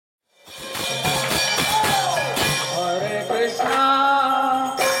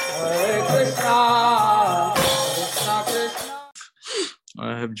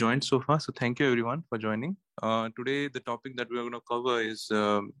joined so far. So thank you everyone for joining. Today, the topic that we are going to cover is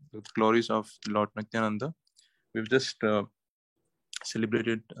the glories of Lord Nityananda. We've just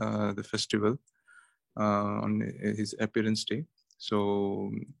celebrated the festival on his appearance day. So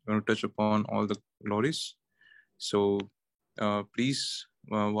we're going to touch upon all the glories. So please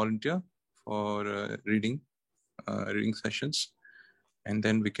volunteer for reading sessions, and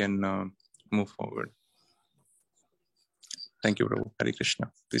then we can move forward. Thank you, Prabhu. Hare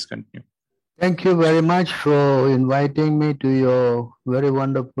Krishna. Please continue. Thank you very much for inviting me to your very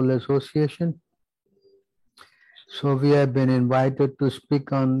wonderful association. So we have been invited to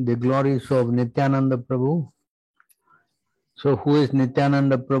speak on the glories of Nityananda Prabhu. So who is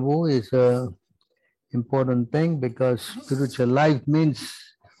Nityananda Prabhu is an important thing, because spiritual life means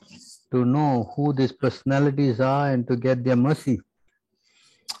to know who these personalities are and to get their mercy.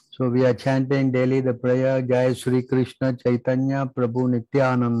 So we are chanting daily the prayer, Jai Sri Krishna Chaitanya Prabhu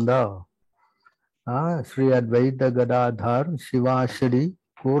Nityananda, Sri Advaita Gadadhar Shiva Shri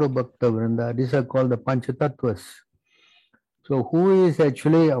Gaura Bhakta Vrinda. These are called the Panchatattwas. So who is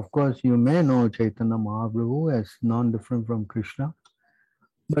actually, of course, you may know Chaitanya Mahaprabhu as non-different from Krishna,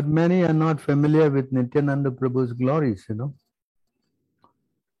 but many are not familiar with Nityananda Prabhu's glories,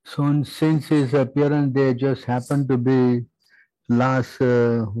 So since his appearance, they just happened to be last,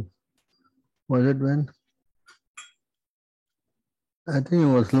 was it when? I think it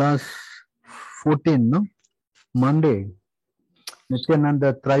was last 14, no? Monday.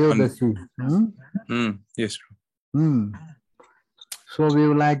 Nityananda Trayodasi. Yes. So we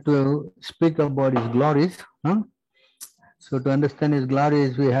would like to speak about his glories. So to understand his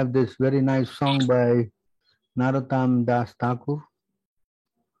glories, we have this very nice song by Narottam Das Thakur.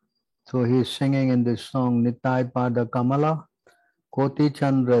 So he is singing in this song, Nitai Pada Kamala, Koti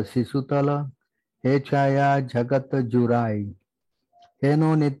Chandra Sisutala, Hechaya Jagata Jurai,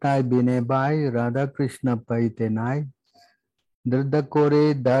 Heno Nitai Binebai, Radha Krishna Paitenai,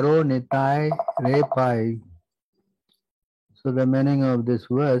 Drdakore Daro Nitai Repai. So the meaning of this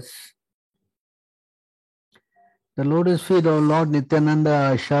verse, the lotus feet of Lord Nityananda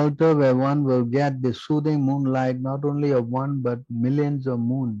are a shelter where one will get the soothing moonlight, not only of one but millions of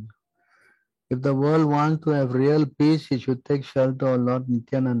moons. If the world wants to have real peace, it should take shelter of Lord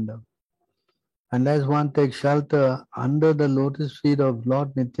Nityananda. Unless one takes shelter under the lotus feet of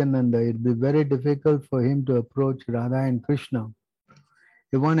Lord Nityananda, it will be very difficult for him to approach Radha and Krishna.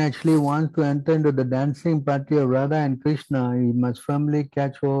 If one actually wants to enter into the dancing party of Radha and Krishna, he must firmly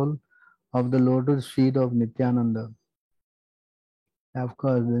catch hold of the lotus feet of Nityananda. Of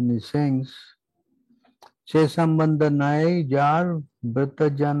course, when he sings, Se sambandha nai jar brita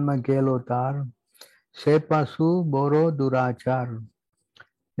janma gelotar, se pasu boro durachar.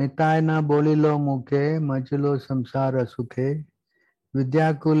 Nitai na bolilo mukhe, majlo samsara sukhe,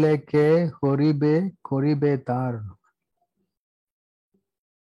 vidyakule ke horibe tar.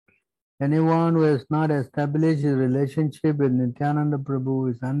 Anyone who has not established his relationship with Nityananda Prabhu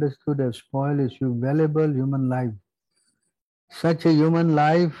is understood as spoiled his valuable human life. Such a human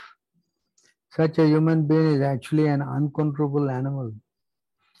being is actually an uncontrollable animal.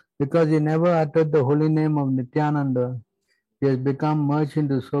 Because he never uttered the holy name of Nityananda, he has become merged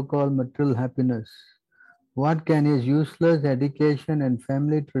into so-called material happiness. What can his useless education and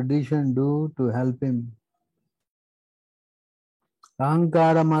family tradition do to help him?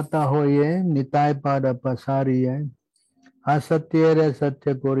 Ahankara mata hoye, nitai pada pasariye, asatyere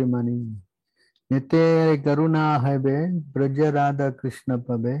satya korimani. Nitere karuna habe, braja radha krishna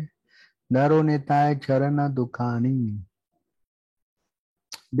pabe, daro nitai charana dukhani.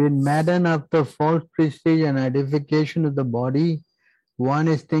 Being maddened after false prestige and edification of the body, one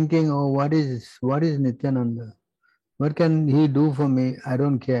is thinking, oh, what is Nityananda? What can he do for me? I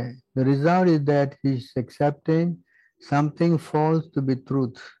don't care. The result is that he's accepting something false to be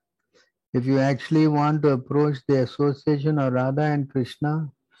truth. If you actually want to approach the association of Radha and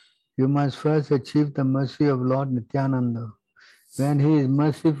Krishna, you must first achieve the mercy of Lord Nityananda. When he is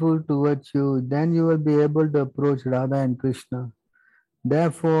merciful towards you, then you will be able to approach Radha and Krishna.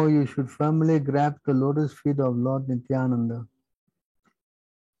 Therefore, you should firmly grasp the lotus feet of Lord Nityananda.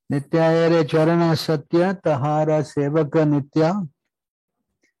 Nityayare charana satya tahara sevaka nitya,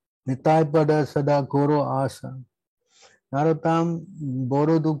 nitai pada sada koro asa. Narottam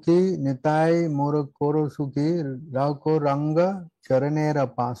boro dukhi, nitai mora koro sukhi, rauko ranga charanera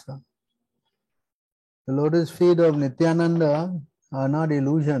pasa. The lotus feet of Nityananda are not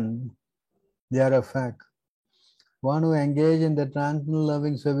illusion, they are a fact. One who engages in the transcendental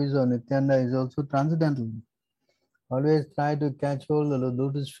loving service of Nityananda is also transcendental. Always try to catch hold of the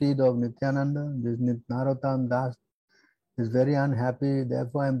lotus feet of Nityananda. This Narottam Das is very unhappy.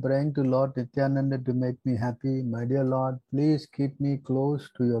 Therefore, I am praying to Lord Nityananda to make me happy. My dear Lord, please keep me close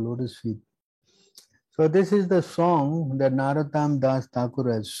to your lotus feet. So this is the song that Narottam Das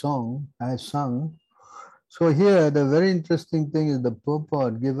Thakur has sung. So here, the very interesting thing is the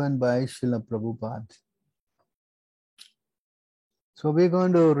purport given by Srila Prabhupada. So we're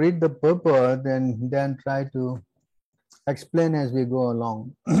going to read the purport and then try to explain as we go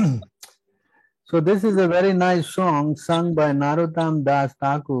along. So this is a very nice song sung by Narottam Das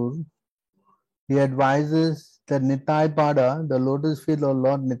Thakur. He advises that Nitai Pada, the lotus feet of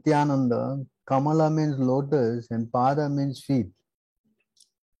Lord Nityananda, Kamala means lotus and Pada means feet,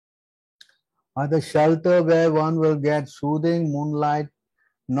 are the shelter where one will get soothing moonlight,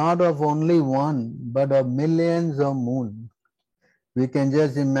 not of only one, but of millions of moon. We can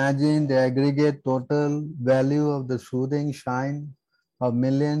just imagine the aggregate total value of the soothing shine of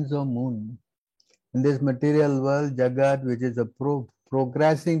millions of moon. In this material world, Jagat, which is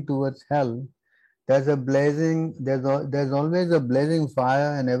progressing towards hell, there's always a blazing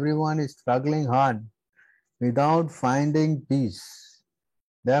fire, and everyone is struggling hard without finding peace.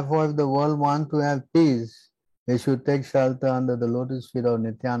 Therefore, if the world wants to have peace, they should take shelter under the lotus feet of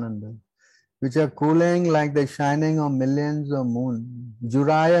Nityananda, which are cooling like the shining of millions of moon.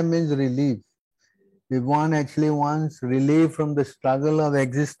 Juraya means relief. If one actually wants relief from the struggle of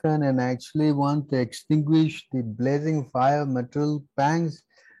existence and actually wants to extinguish the blazing fire of material pangs,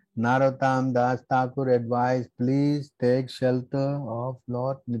 Narottam Das Thakur advised, please take shelter of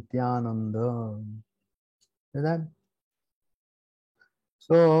Lord Nityananda. See that?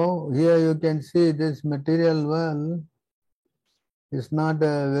 So here you can see this material world is not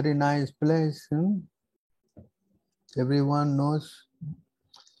a very nice place. Everyone knows.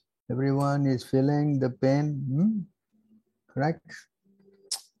 Everyone is feeling the pain, correct?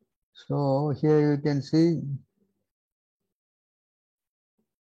 So here you can see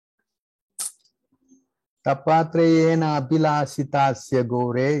Tapatrayena Abhilasitasya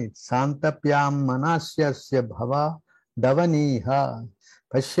Gore Santapyam Manasyasya Bhava Davaniha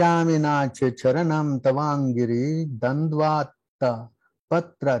Pashyamina Charanam Tavangiri Dandvata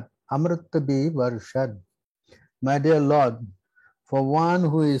Patrat Amritabi Varshad. My dear Lord, for one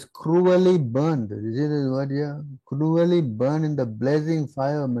who is cruelly burned, this is the word here, cruelly burned in the blazing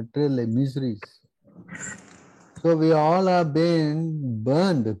fire of material miseries. So we all are being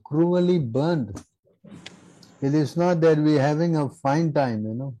burned, cruelly burned. It is not that we are having a fine time,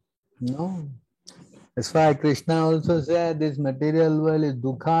 No. That's why Krishna also said this material world is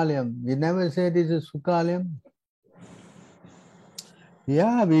dukhalayam. We never said it is sukhalayam.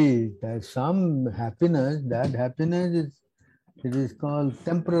 Yeah, there's some happiness. That happiness is called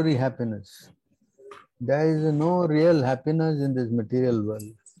temporary happiness. There is no real happiness in this material world.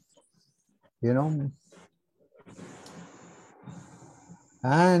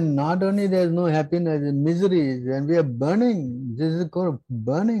 And not only there is no happiness, miseries, and we are burning. This is called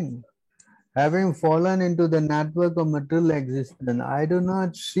burning. Having fallen into the network of material existence, I do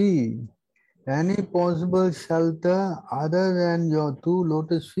not see any possible shelter other than your two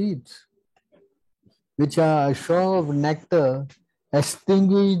lotus feet, which are a shower of nectar,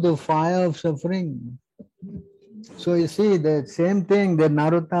 extinguish the fire of suffering. So you see, the same thing that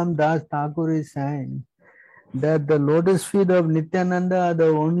Narottam Das Thakur is saying, that the lotus feet of Nityananda are the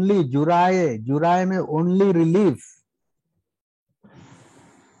only Juraya. Juraya means only relief.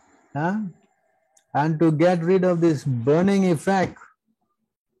 And to get rid of this burning effect,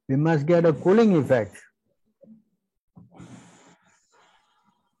 we must get a cooling effect.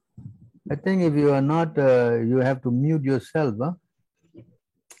 I think if you are not, you have to mute yourself.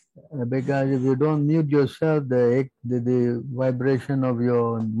 Because if you don't mute yourself, the vibration of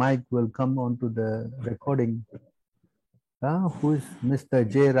your mic will come onto the recording. Who's Mr.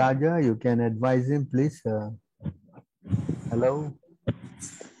 J. Raja? You can advise him, please. Hello.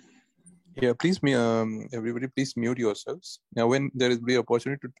 Yeah, please, everybody, please mute yourselves. Now, when there is the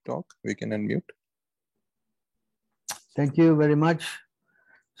opportunity to talk, we can unmute. Thank you very much.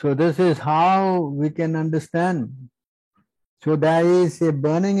 So this is how we can understand. So there is a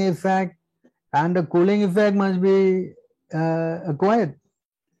burning effect, and the cooling effect must be acquired.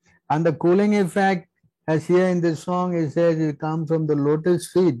 And the cooling effect, as here in this song, it says it comes from the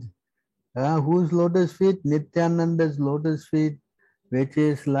lotus feet. Whose lotus feet? Nityananda's lotus feet, which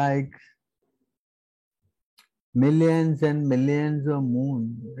is like millions and millions of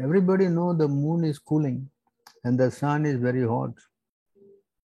moon. Everybody knows the moon is cooling and the sun is very hot.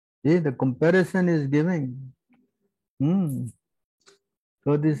 See, the comparison is giving.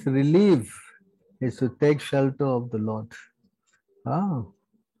 So this relief is to take shelter of the Lord.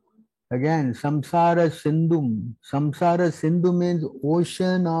 Again, samsara sindhum. Samsara sindhu means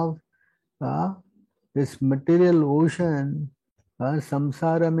ocean of this material ocean.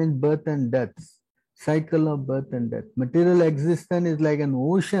 Samsara means birth and death, cycle of birth and death. Material existence is like an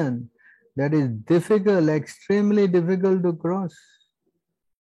ocean that is difficult, extremely difficult to cross.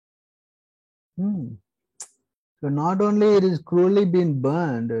 So not only it is cruelly been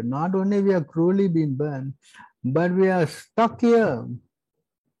burned, not only we are cruelly been burned, but we are stuck here.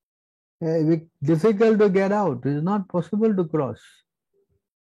 Difficult to get out. It is not possible to cross.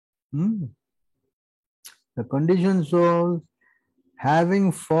 The conditioned souls,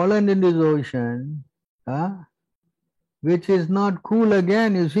 having fallen in this ocean, which is not cool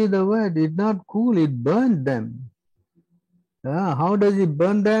again, you see the word, it's not cool, it burned them. How does it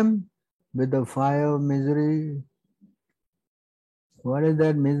burn them? With the fire of misery. What is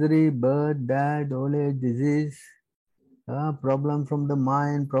that misery? Birth, death, old age, disease, problem from the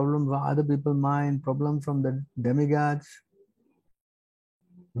mind, problem from other people's mind, problem from the demigods.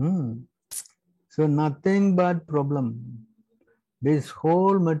 So nothing but problem. This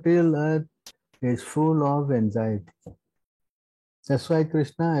whole material earth is full of anxiety. That's why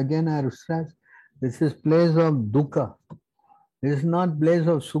Krishna, again I stress, this is place of dukkha. This is not place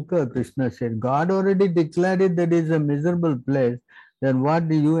of sukha, Krishna said. God already declared it that it is a miserable place. Then what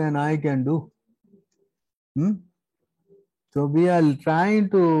do you and I can do? So we are trying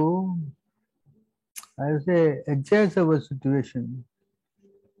to, I say, adjust our situation.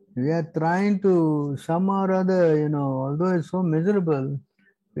 We are trying to somehow or other, although it's so miserable,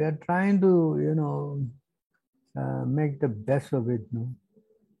 we are trying to, make the best of it.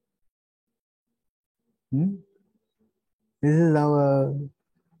 This is our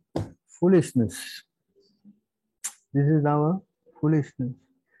foolishness. This is our foolishness.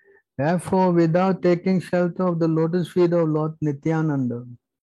 Therefore, without taking shelter of the lotus feet of Lord Nityananda,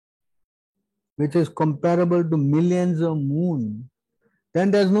 which is comparable to millions of moons,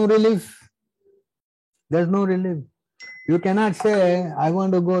 then there's no relief. There's no relief. You cannot say, I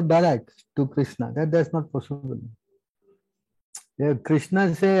want to go direct to Krishna. That's not possible. If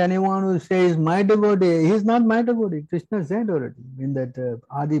Krishna say, anyone who says my devotee, he's not my devotee. Krishna said already in that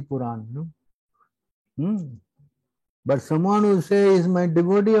Adi Purana. But someone who says my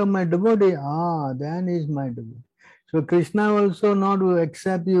devotee or my devotee, then he's my devotee. So Krishna also not will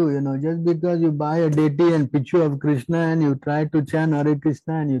accept you, just because you buy a deity and picture of Krishna and you try to chant Hare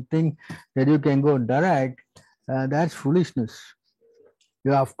Krishna and you think that you can go direct, that's foolishness.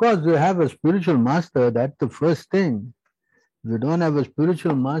 Of course, you have a spiritual master, that's the first thing. If you don't have a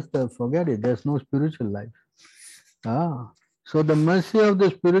spiritual master, forget it, there's no spiritual life. So the mercy of the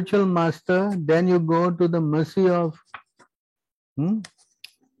spiritual master, then you go to the mercy of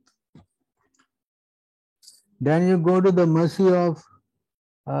then you go to the mercy of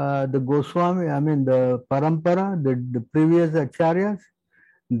the Goswami, the Parampara, the previous Acharyas.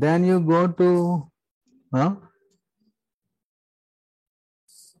 Then you go to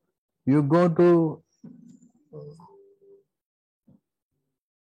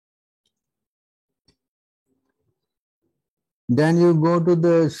then you go to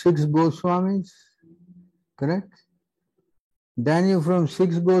the 6 Goswamis, correct? Then you from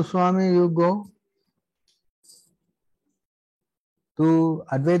 6 Goswami you go to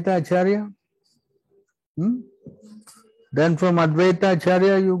Advaita Acharya. Then from Advaita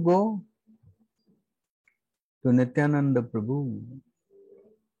Acharya you go to Nityananda Prabhu.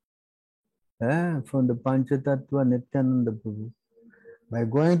 From the Panchatattva Nityananda Prabhu. By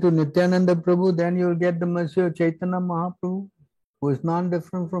going to Nityananda Prabhu, then you will get the mercy of Chaitanya Mahaprabhu, who is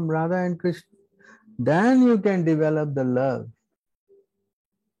non-different from Radha and Krishna. Then you can develop the love.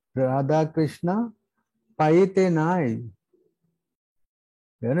 Radha Krishna Paite Nai.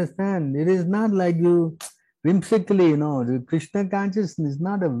 You understand? It is not like you whimsically, the Krishna consciousness is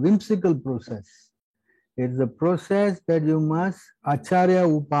not a whimsical process. It's a process that you must Acharya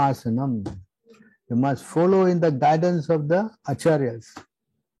Upasanam. You must follow in the guidance of the Acharyas.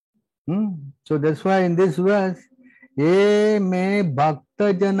 So that's why in this verse, E me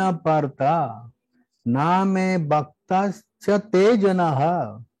bhakta jana partha, na me bhaktas cha te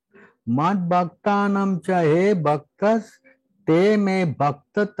janaha, mat bhaktanam cha he bhaktas te me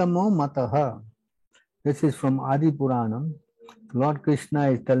bhakta tamo mataha. This is from Adi Puranam. Lord Krishna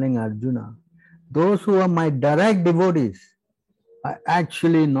is telling Arjuna, those who are my direct devotees are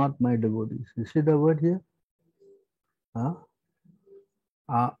actually not my devotees. You see the word here?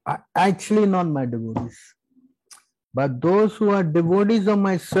 Are actually not my devotees. But those who are devotees of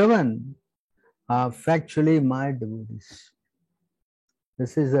my servant are factually my devotees.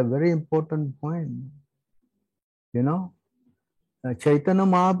 This is a very important point. Chaitanya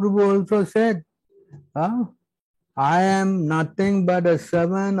Mahaprabhu also said, I am nothing but a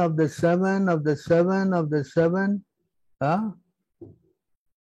seven of the seven of the seven of the seven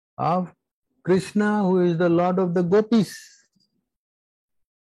of Krishna, who is the Lord of the gopis.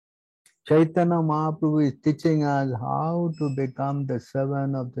 Chaitanya Mahaprabhu is teaching us how to become the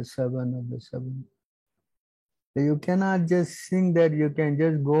seven of the seven of the seven. So you cannot just think that you can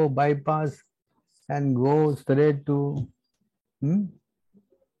just go bypass and go straight to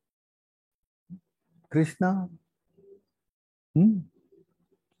Krishna.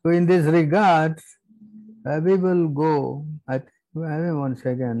 So in this regard, we will go. One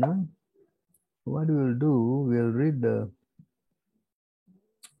second. What we will do, we will read the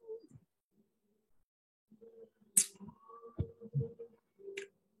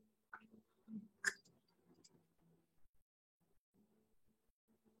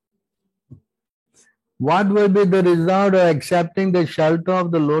what will be the result of accepting the shelter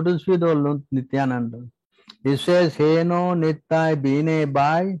of the lotus feet of Nityananda? He says, Hey no Nittai Bine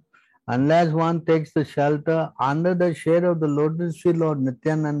Bai, unless one takes the shelter under the shade of the lotus feet Lord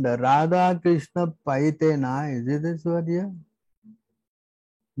Nityananda, Radha Krishna Paite Nai. Is this word here?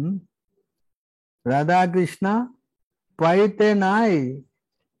 Radha Krishna Paite Nai.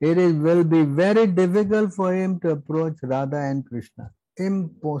 Will be very difficult for him to approach Radha and Krishna.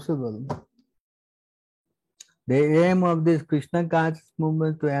 Impossible. The aim of this Krishna conscious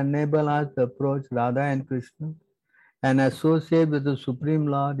movement to enable us to approach Radha and Krishna and associate with the Supreme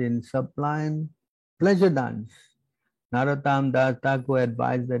Lord in sublime pleasure dance. Narottam Das Thakur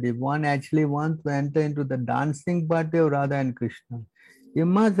advised that if one actually wants to enter into the dancing party of Radha and Krishna, you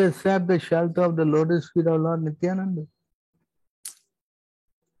must accept the shelter of the lotus feet of Lord Nityananda.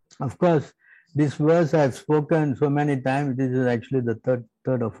 Of course, this verse I've spoken so many times. This is actually the third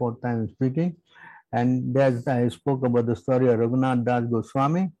or fourth time I'm speaking. And there's, I spoke about the story of Raghunath Das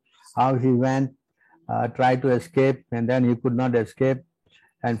Goswami, how he went, tried to escape, and then he could not escape.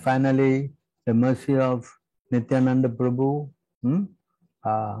 And finally, the mercy of Nityananda Prabhu,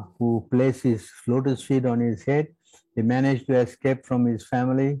 who placed his lotus feet on his head, he managed to escape from his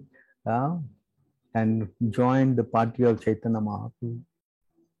family and joined the party of Chaitanya Mahaprabhu.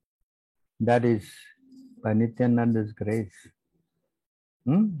 That is by Nityananda's grace.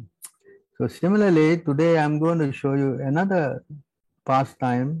 So similarly, today I'm going to show you another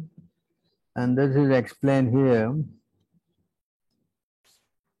pastime, and this is explained here.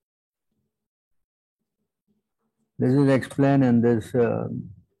 This is explained in this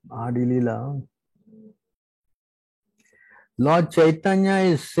Adi Leela. Lord Chaitanya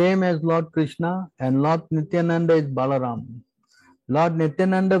is same as Lord Krishna, and Lord Nityananda is Balaram. Lord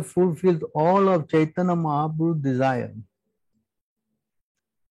Nityananda fulfills all of Chaitanya Mahaprabhu's desire.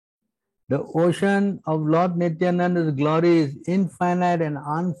 The ocean of Lord Nityananda's glory is infinite and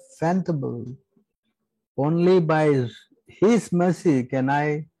unfathomable. Only by his mercy can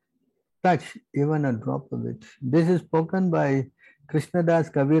I touch even a drop of it. This is spoken by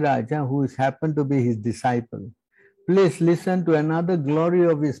Krishnadas Kaviraja, who has happened to be his disciple. Please listen to another glory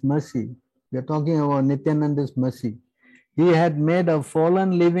of his mercy. We are talking about Nityananda's mercy. He had made a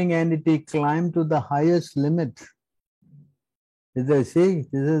fallen living entity climb to the highest limit. See,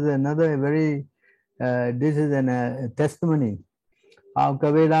 this is another very, this is a testimony. How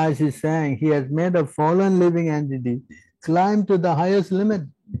Kaviraj is saying, he has made a fallen living entity climb to the highest limit.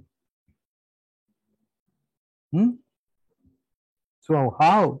 So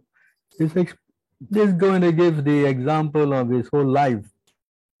how? This is going to give the example of his whole life.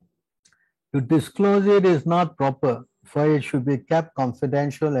 To disclose it is not proper, for it should be kept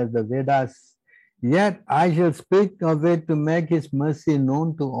confidential as the Vedas. Yet I shall speak of it to make his mercy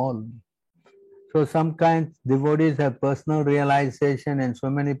known to all. So some kinds devotees have personal realization and so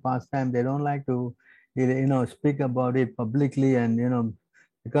many pastimes, they don't like to speak about it publicly, and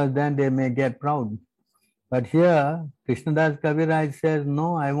because then they may get proud. But here Krishnadas Kaviraj says,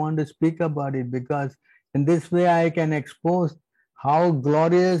 no, I want to speak about it because in this way I can expose how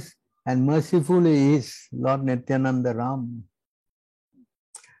glorious and merciful he is, Lord Nityananda Ram.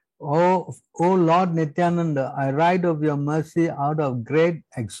 O Lord Nityananda, I write of your mercy out of great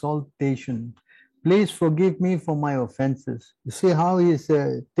exaltation. Please forgive me for my offenses. You see how he is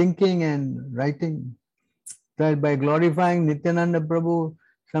thinking and writing. That by glorifying Nityananda Prabhu,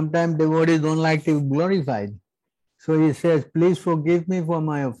 sometimes devotees don't like to be glorified. So he says, please forgive me for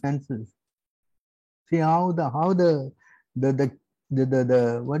my offenses. See how the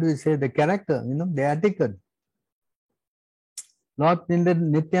what do we say, the character, the etiquette. Lord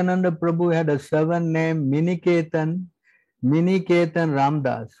Nityananda Prabhu had a servant named Miniketan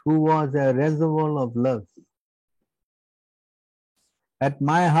Ramdas, who was a reservoir of love. At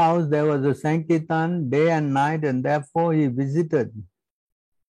my house there was a Sankirtan day and night, and therefore he visited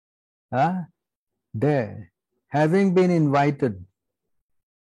there, having been invited.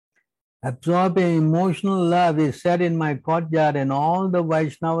 Absorbed in emotional love, he sat in my courtyard, and all the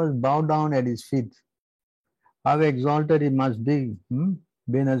Vaishnavas bowed down at his feet. How exalted he must be,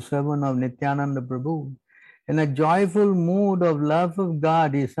 being a servant of Nityananda Prabhu. In a joyful mood of love of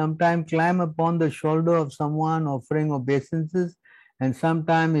God, he sometimes climbed upon the shoulder of someone offering obeisances, and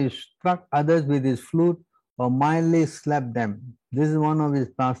sometimes he struck others with his flute or mildly slapped them. This is one of his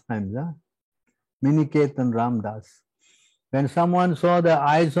pastimes, Miniketan Ramdas. When someone saw the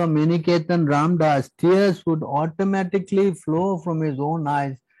eyes of Miniketan Ramdas, tears would automatically flow from his own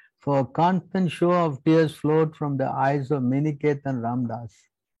eyes, for a constant show of tears flowed from the eyes of Miniketan Ramdas.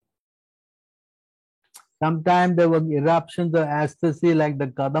 Sometimes there were eruptions of ecstasy like the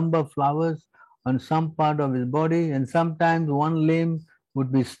Kadamba flowers on some part of his body, and sometimes one limb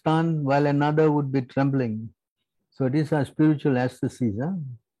would be stunned while another would be trembling. So these are spiritual ecstasies.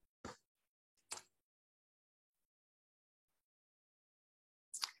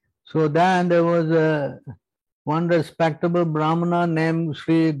 So then there was one respectable Brahmana named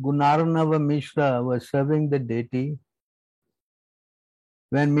Sri Gunarnava Mishra was serving the deity.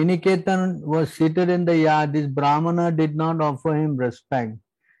 When Miniketan was seated in the yard, this Brahmana did not offer him respect.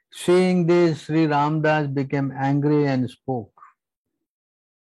 Seeing this, Sri Ramdas became angry and spoke.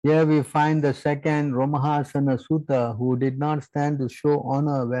 Here we find the second Ramahasana Sutta, who did not stand to show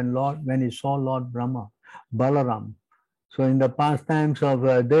honor when he saw Lord Brahma, Balaram. So in the pastimes of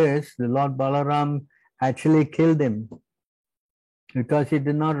this, the Lord Balaram actually killed him because he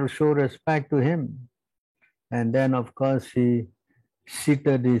did not show respect to him. And then of course he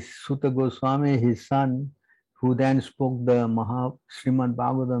seated his Sutta Goswami, his son, who then spoke the Srimad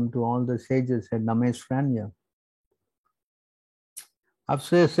Bhagavatam to all the sages at Nameshranya.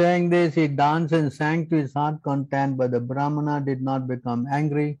 After saying this, he danced and sang to his heart content, but the Brahmana did not become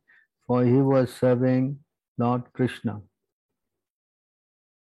angry, for he was serving Lord Krishna.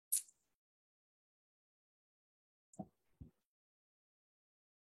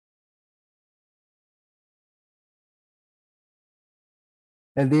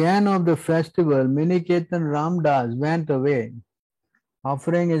 At the end of the festival, Miniketan Ramdas went away,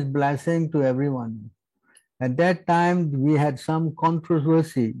 offering his blessing to everyone. At that time, we had some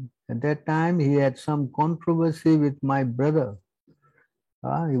controversy. At that time, he had some controversy with my brother.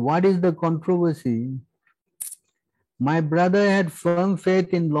 What is the controversy? My brother had firm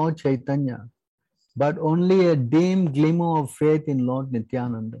faith in Lord Chaitanya, but only a dim glimmer of faith in Lord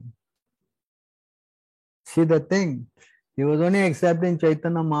Nityananda. See the thing, he was only accepting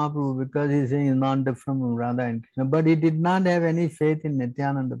Chaitanya Mahaprabhu because he's saying he's not different from Radha and Krishna, but he did not have any faith in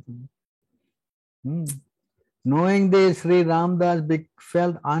Nityananda Prabhu. Knowing this, Sri Ramdas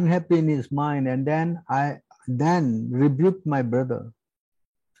felt unhappy in his mind, and then I rebuked my brother.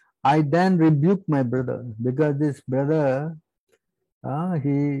 I then rebuked my brother because this brother,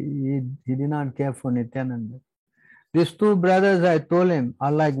 he did not care for Nityananda. These two brothers, I told him,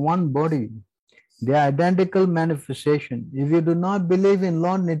 are like one body. They are identical manifestation. If you do not believe in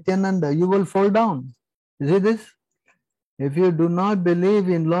Lord Nityananda, you will fall down. You see this? If you do not believe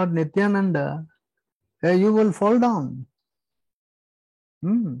in Lord Nityananda, you will fall down.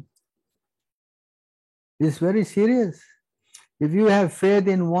 It's very serious. If you have faith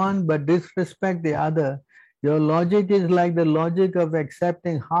in one but disrespect the other, your logic is like the logic of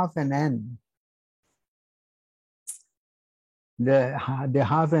accepting half an N. The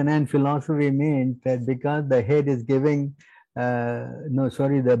half an N philosophy means that because the head is giving,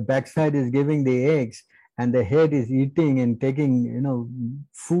 the backside is giving the eggs, and the head is eating and taking,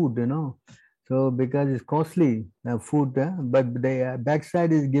 food, So because it's costly food, but the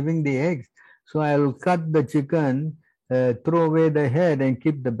backside is giving the eggs. So I will cut the chicken, throw away the head and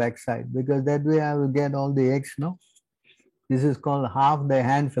keep the backside, because that way I will get all the eggs, no? This is called half the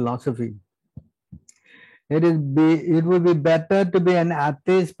hand philosophy. It would be better to be an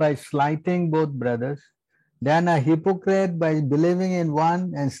atheist by slighting both brothers than a hypocrite by believing in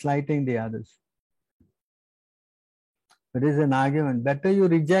one and slighting the others. It is an argument. Better you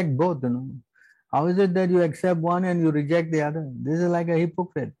reject both, How is it that you accept one and you reject the other? This is like a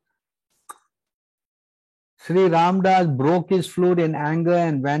hypocrite. Sri Ramdas broke his flute in anger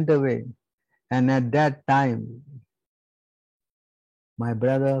and went away. And at that time, my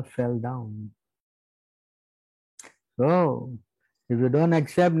brother fell down. So, if you don't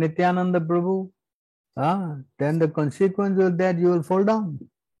accept Nityananda Prabhu, then the consequence of that you will fall down.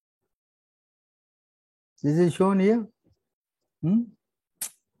 This is shown here.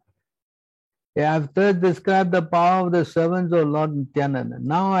 I have first described the power of the servants of Lord Nityananda.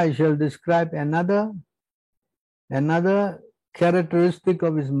 Now I shall describe another characteristic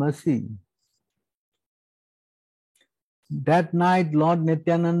of his mercy. That night, Lord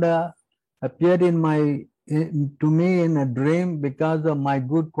Nityananda appeared to me in a dream because of my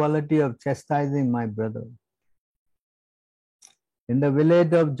good quality of chastising my brother. In the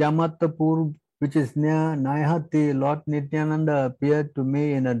village of Jamattapur, which is near Naihati, Lord Nityananda appeared to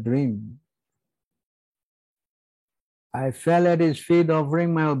me in a dream. I fell at his feet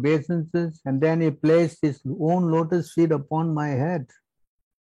offering my obeisances, and then he placed his own lotus feet upon my head.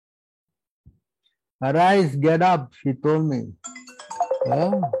 Arise, get up, he told me.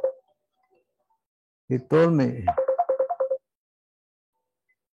 Yeah. He told me.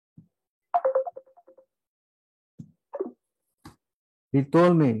 He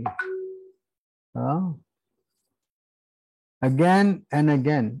told me. Again and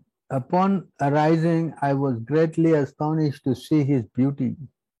again. Upon arising, I was greatly astonished to see his beauty.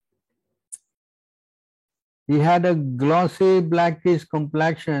 He had a glossy blackish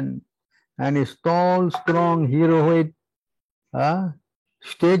complexion, and his tall, strong, heroic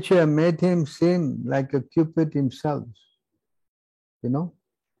stature made him seem like a Cupid himself. You know?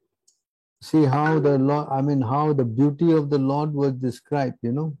 See how the Lord, how the beauty of the Lord was described,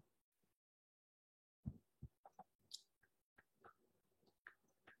 you know?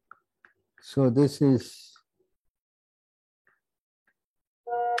 So this is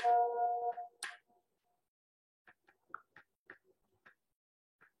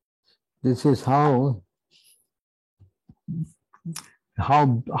how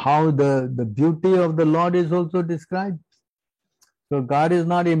the beauty of the Lord is also described. So God is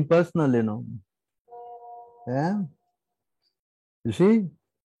not impersonal, you know. Yeah. You see?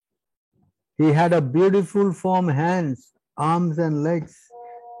 He had a beautiful form, hands, arms and legs.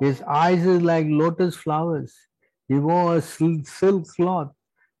 His eyes is like lotus flowers. He wore a silk cloth,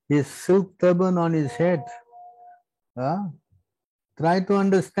 his silk turban on his head. Try to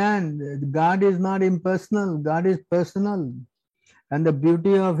understand, God is not impersonal, God is personal. And the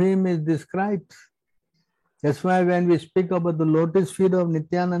beauty of him is described. That's why when we speak about the lotus feet of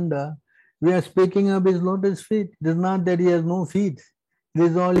Nityananda, we are speaking of his lotus feet. It is not that he has no feet. It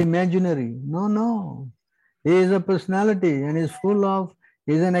is all imaginary. No. He is a personality and is full of,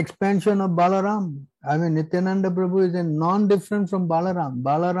 is an expansion of Balaram. Nityananda Prabhu is a non-different from Balaram.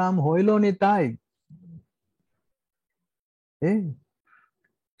 Balaram hoilo nitai.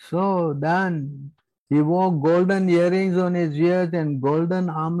 So then he wore golden earrings on his ears and golden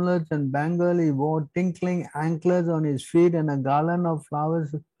armlets and bangle. He wore tinkling anklets on his feet and a garland of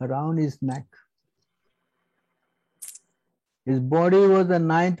flowers around his neck. His body was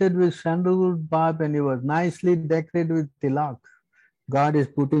anointed with sandalwood bark and he was nicely decorated with tilak. God is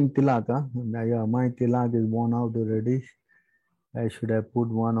putting tilak. Yeah, my tilak is worn out already. I should have put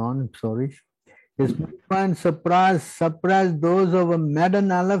one on. Sorry. His movement suppressed those of a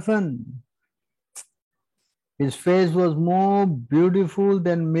maddened elephant. His face was more beautiful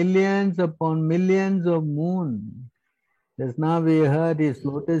than millions upon millions of moons. Just now we heard his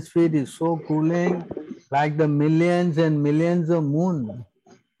lotus feet is so cooling, like the millions and millions of moons.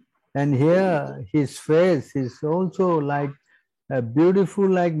 And here his face is also like beautiful,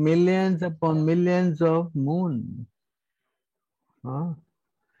 like millions upon millions of moons.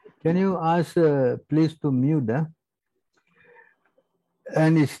 Can you ask, please, to mute?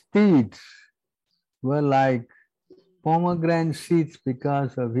 And his teeth were like pomegranate seeds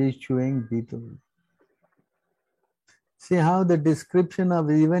because of his chewing beetle. See how the description of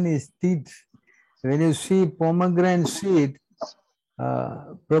even his teeth, when you see pomegranate seed,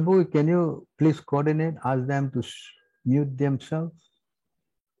 Prabhu, can you please coordinate, ask them to mute themselves?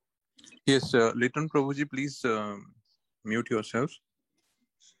 Yes, Litan Prabhuji, please mute yourselves.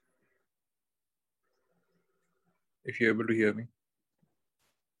 If you're able to hear me.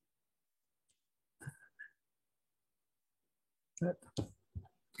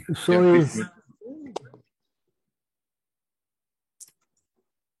 So yeah, it's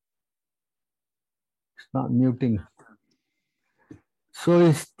not muting. So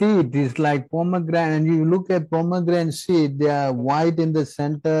his teeth is like pomegranate, and you look at pomegranate seed, they are white in the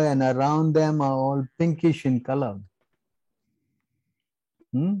center and around them are all pinkish in color.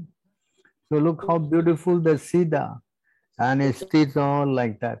 So look how beautiful the seed are. And his teeth are all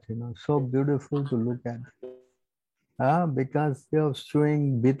like that, so beautiful to look at. Because they are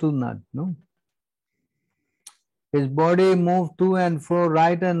showing betel nut, no? His body moved to and fro,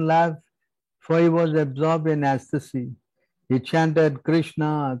 right and left, for he was absorbed in ecstasy. He chanted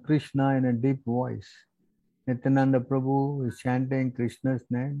Krishna, Krishna in a deep voice. Nityananda Prabhu is chanting Krishna's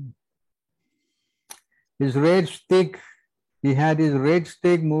name. His red stick, he had his red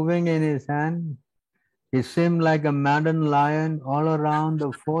stick moving in his hand. He seemed like a maddened lion. All around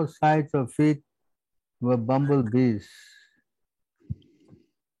the four sides of feet were bumblebees.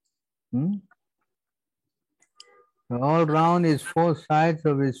 All round his four sides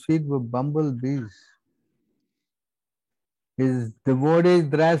of his feet were bumblebees. His devotees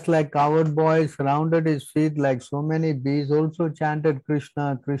dressed like cowherd boys surrounded his feet like so many bees, also chanted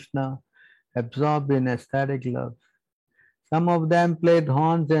Krishna, Krishna, absorbed in ecstatic love. Some of them played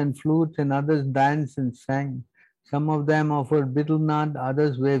horns and flutes and others danced and sang. Some of them offered betel nut,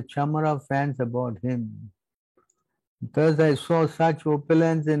 others waved chamara fans about him. Thus I saw such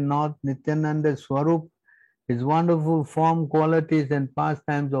opulence in Lord Nityananda's Swarup. His wonderful form, qualities and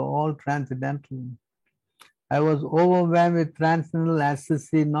pastimes are all transcendental. I was overwhelmed with transcendental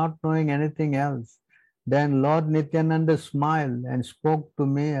ecstasy, not knowing anything else. Then Lord Nityananda smiled and spoke to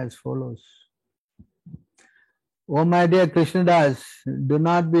me as follows. Oh my dear Krishnadas, do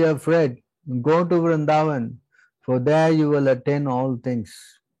not be afraid. Go to Vrindavan, for there you will attain all things.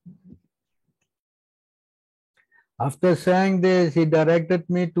 After saying this, he directed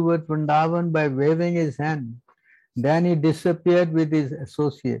me towards Vrindavan by waving his hand. Then he disappeared with his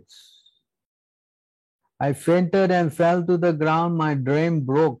associates. I fainted and fell to the ground. My dream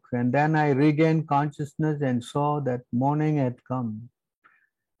broke, and then I regained consciousness and saw that morning had come.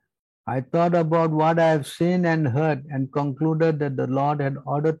 I thought about what I have seen and heard and concluded that the Lord had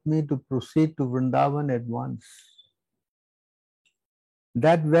ordered me to proceed to Vrindavan at once.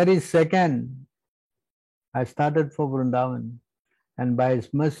 That very second, I started for Vrindavan, and by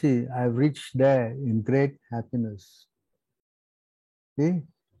His mercy, I have reached there in great happiness. See?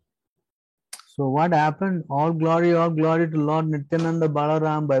 So what happened? All glory to Lord Nityananda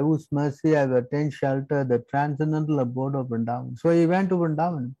Balaram, by whose mercy I have attained shelter, the transcendental abode of Vrindavan. So he went to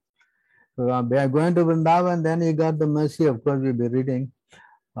Vrindavan. So by going to Vrindavan, then he got the mercy. Of course, we'll be reading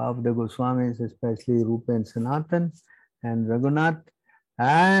of the Goswamis, especially Rupa and Sanatan and Raghunath.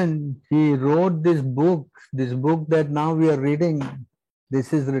 And he wrote this book that now we are reading.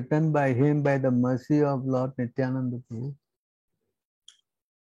 This is written by him by the mercy of Lord Nityananda Prabhu.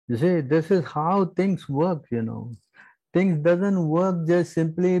 You see, this is how things work, Things doesn't work just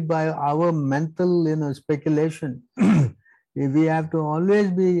simply by our mental, speculation. We have to always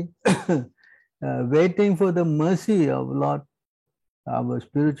be waiting for the mercy of Lord, our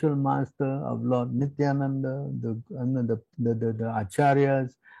spiritual master, of Lord Nityananda, the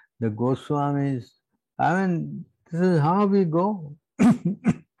Acharyas, the Goswamis. I mean, this is how we go.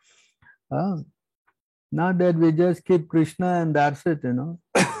 Not that we just keep Krishna and that's it,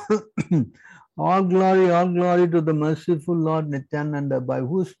 All glory to the merciful Lord Nityananda, by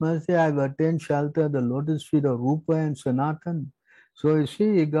whose mercy I have attained shelter, the lotus feet of Rupa and Sanatan. So you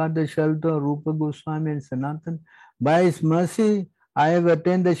see, he got the shelter of Rupa Goswami and Sanatan. By his mercy, I have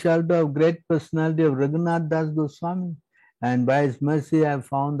attained the shelter of great personality of Raghunath Das Goswami. And by his mercy, I have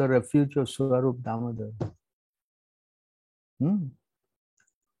found the refuge of Swarup Damodar.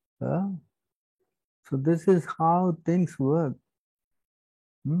 So this is how things work.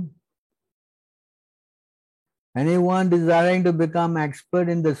 Anyone desiring to become expert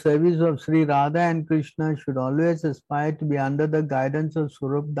in the service of Sri Radha and Krishna should always aspire to be under the guidance of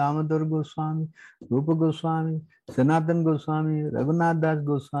Swarup Damodar Goswami, Rupa Goswami, Sanatan Goswami, Raghunath Das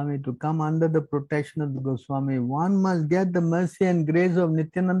Goswami. To come under the protection of the Goswami, one must get the mercy and grace of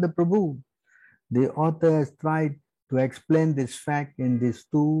Nityananda Prabhu. The author has tried to explain this fact in these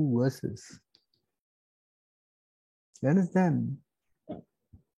two verses. You understand?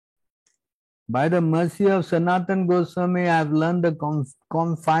 By the mercy of Sanatan Goswami, I have learned the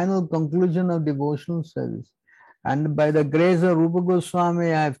final conclusion of devotional service. And by the grace of Rupa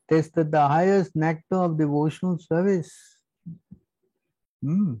Goswami, I have tasted the highest nectar of devotional service.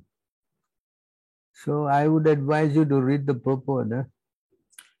 So I would advise you to read the purport.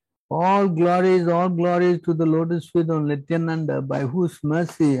 All glories to the lotus feet of Nityananda, by whose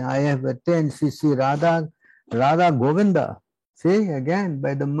mercy I have attained Sri Radha Govinda. See, again,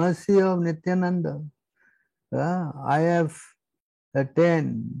 by the mercy of Nityananda, I have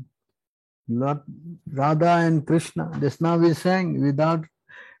attained Lord Radha and Krishna. Just now we sang, without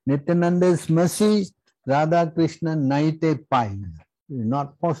Nityananda's mercy, Radha Krishna naite pai. It's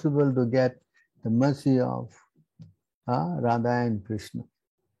not possible to get the mercy of Radha and Krishna.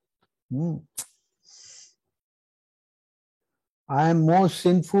 I am more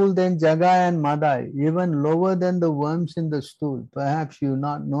sinful than Jagai and Madai, even lower than the worms in the stool. Perhaps you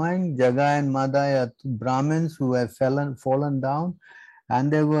not knowing, Jagai and Madai are Brahmins who have fallen down,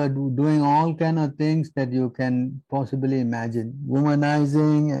 and they were doing all kind of things that you can possibly imagine.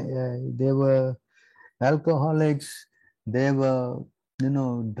 Womanizing, they were alcoholics, they were,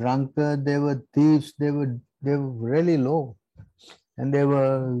 drunkard, they were thieves, they were really low, and they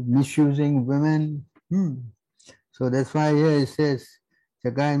were misusing women. So that's why here it says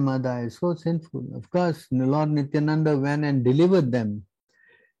Jagai and Madai is so sinful. Of course, Lord Nityananda went and delivered them.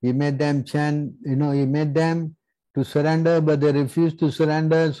 He made them chant, he made them to surrender, but they refused to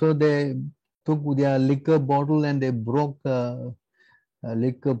surrender, so they took their liquor bottle and they broke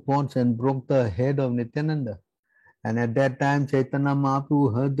liquor pots and broke the head of Nityananda. And at that time, Chaitanya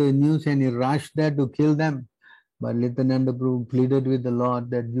Mahaprabhu heard the news and he rushed there to kill them. But Nityananda Prabhu pleaded with the Lord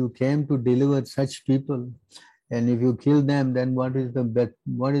that you came to deliver such people, and if you kill them, then what is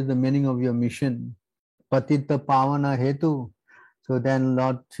the meaning of your mission? Patita Pavana Hetu. So then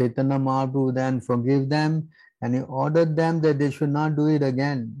Lord Chaitanya Mahaprabhu then forgave them, and he ordered them that they should not do it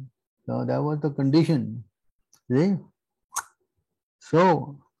again. So that was the condition. See?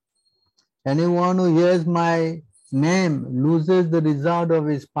 So anyone who hears my name loses the result of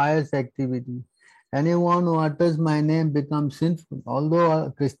his pious activity. Anyone who utters my name becomes sinful.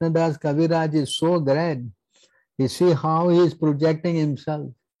 Although Krishnadas Kaviraj is so great, you see how he is projecting himself.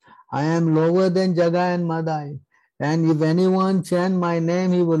 I am lower than Jagai and Madai. And if anyone chants my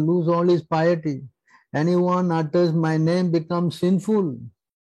name, he will lose all his piety. Anyone utters my name becomes sinful.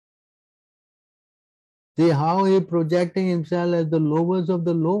 See how he is projecting himself as the lowest of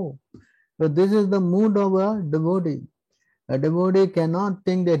the low. So this is the mood of a devotee. A devotee cannot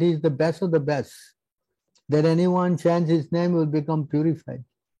think that he is the best of the best, that anyone chants his name will become purified.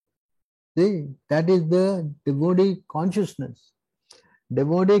 See, that is the devotee consciousness.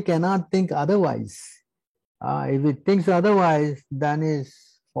 Devotee cannot think otherwise. If he thinks otherwise, then he is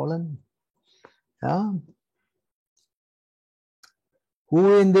fallen.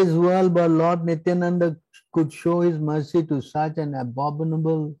 Who in this world but Lord Nityananda could show his mercy to such an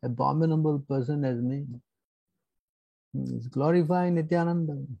abominable person as me? He is glorifying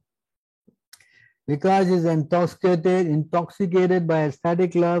Nityananda. Because he is intoxicated by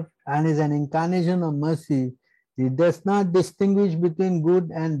ecstatic love and is an incarnation of mercy, he does not distinguish between good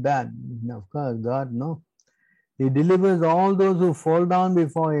and bad. Of course, God, no. He delivers all those who fall down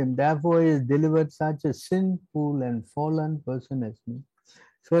before him. Therefore, he has delivered such a sinful and fallen person as me.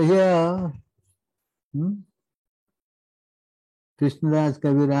 So here, Krishnadas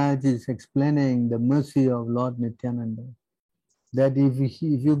Kaviraj is explaining the mercy of Lord Nityananda. That if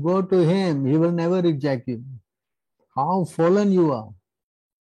you go to him, he will never reject you. How fallen you are.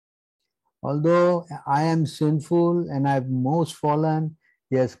 Although I am sinful and I have most fallen,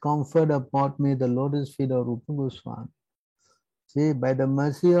 he has conferred upon me the lotus feet of Rupa Goswami. See, by the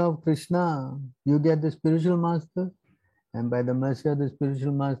mercy of Krishna, you get the spiritual master, and by the mercy of the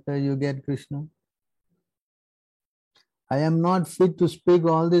spiritual master, you get Krishna. I am not fit to speak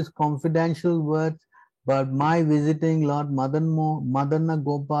all these confidential words, but my visiting Lord Madana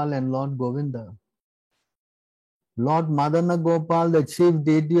Gopal and Lord Govinda. Lord Madana Gopal, the chief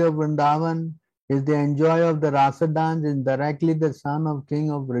deity of Vrindavan, is the enjoyer of the Rasa dance, and directly the son of King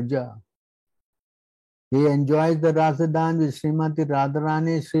of Vraja. He enjoys the Rasa dance with Srimati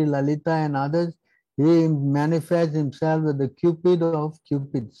Radharani, Sri Lalita and others. He manifests himself as the Cupid of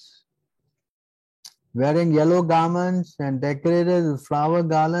Cupids. Wearing yellow garments and decorated with flower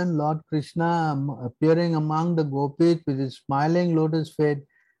garland, Lord Krishna appearing among the gopis with his smiling lotus face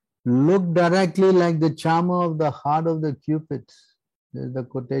looked directly like the charmer of the heart of the Cupids. This is the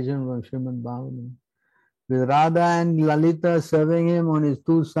quotation from Srimad Bhagavatam. With Radha and Lalita serving him on his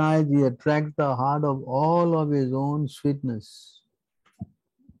two sides, he attracts the heart of all of his own sweetness.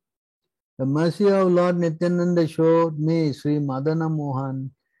 The mercy of Lord Nityananda showed me Sri Madana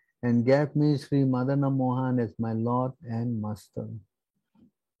Mohan and gave me Sri Madana Mohan as my Lord and Master.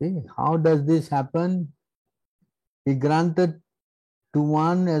 See, how does this happen? He granted to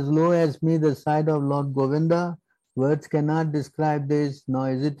one as low as me the sight of Lord Govinda. Words cannot describe this,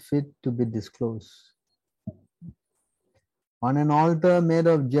 nor is it fit to be disclosed. On an altar made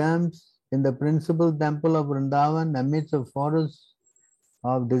of gems in the principal temple of Vrindavan, amidst a forest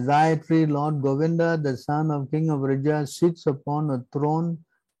of desire tree, Lord Govinda, the son of King of Vraja, sits upon a throne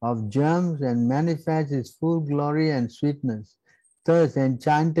of gems and manifests his full glory and sweetness, thus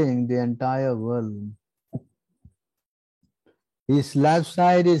enchanting the entire world. His left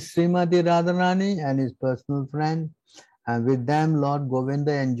side is Srimati Radharani and his personal friend, and with them Lord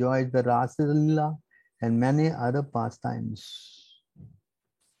Govinda enjoys the Rasa Lila and many other pastimes.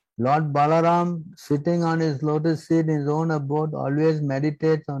 Lord Balaram, sitting on his lotus seat in his own abode, always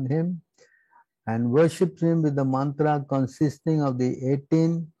meditates on him and worships him with the mantra consisting of the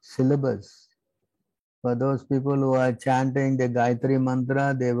 18 syllables. For those people who are chanting the Gayatri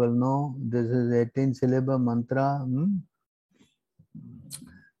mantra, they will know this is 18 syllable mantra.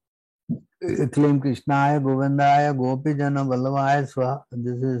 Klim Krishnaya Govindaya Gopi Jana Vallabhaya Swaha.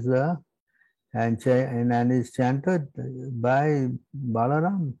 This is and is chanted by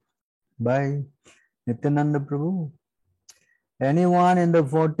Balaram, by Nityananda Prabhu. Anyone in the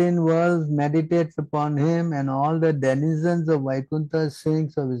 14 worlds meditates upon him, and all the denizens of Vaikuntha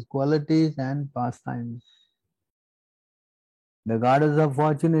sings of his qualities and pastimes. The goddess of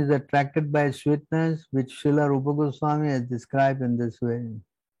fortune is attracted by sweetness, which Srila Rupa Goswami has described in this way.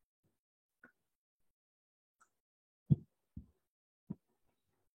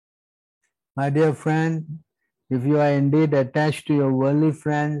 My dear friend, if you are indeed attached to your worldly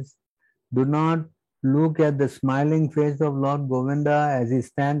friends, do not look at the smiling face of Lord Govinda as he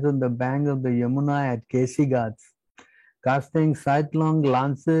stands on the bank of the Yamuna at Kesi Ghats. Casting sidelong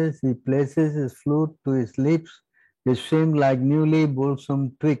glances, he places his flute to his lips, his stream like newly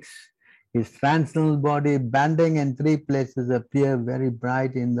blossomed twigs. His transcendental body bending in three places appear very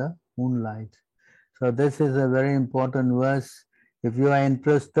bright in the moonlight. So this is a very important verse. If you are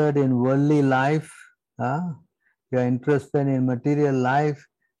interested in worldly life, you are interested in material life,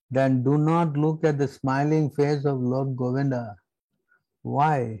 then do not look at the smiling face of Lord Govinda.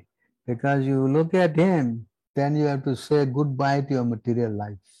 Why? Because you look at him, then you have to say goodbye to your material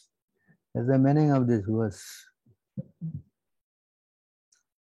life. That's the meaning of this verse.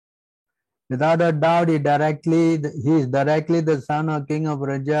 Without a doubt, he is directly the son or king of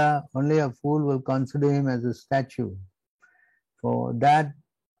Raja. Only a fool will consider him as a statue. For that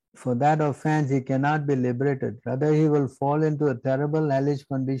offense, he cannot be liberated. Rather, he will fall into a terrible hellish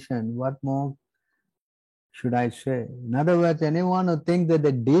condition. What more should I say? In other words, anyone who thinks that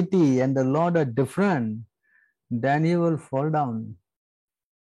the deity and the Lord are different, then he will fall down.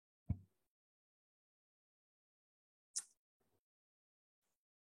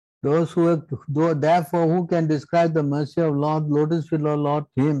 Therefore, who can describe the mercy of Lord, lotus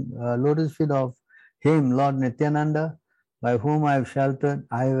feet of him, Lord Nityananda, by whom I have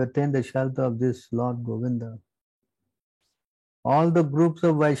attained the shelter of this Lord Govinda. All the groups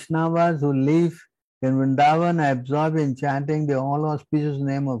of Vaishnavas who live in Vrindavan are absorbed in chanting the all auspicious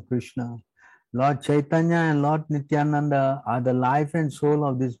name of Krishna. Lord Chaitanya and Lord Nityananda are the life and soul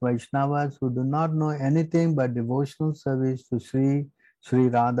of these Vaishnavas who do not know anything but devotional service to Sri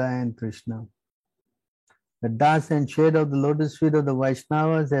Radha and Krishna. The dust and shade of the lotus feet of the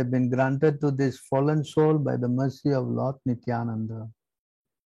Vaishnavas have been granted to this fallen soul by the mercy of Lord Nityananda.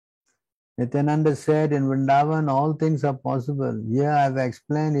 Nityananda said, in Vrindavan all things are possible. Here I have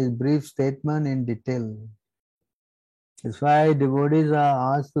explained his brief statement in detail. That's why devotees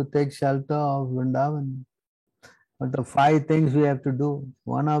are asked to take shelter of Vrindavan. But the 5 things we have to do,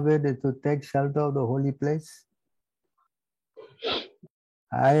 one of it is to take shelter of the holy place.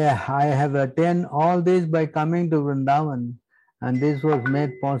 I have attained all this by coming to Vrindavan, and this was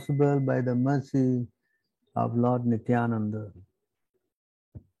made possible by the mercy of Lord Nityananda.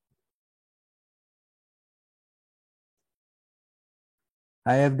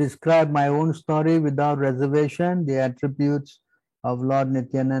 I have described my own story without reservation. The attributes of Lord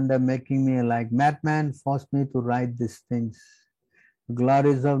Nityananda making me like madman forced me to write these things. The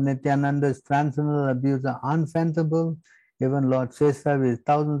glories of Nityananda's transcendental abuse are unfathomable. Even Lord Sesa with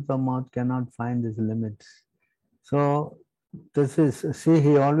thousands of mouths cannot find his limits. So this is, see,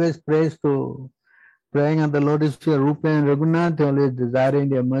 he always prays to praying on the lotus feet of Rupa and Raghunath, always desiring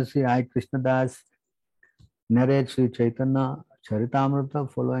their mercy. I, Krishnadas, narrate Sri Chaitanya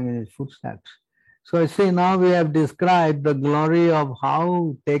Charitamrita following in his footsteps. So see, now we have described the glory of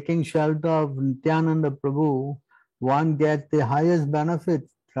how taking shelter of Nityananda Prabhu, one gets the highest benefit,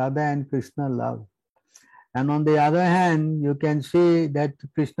 Radha and Krishna love. And on the other hand, you can see that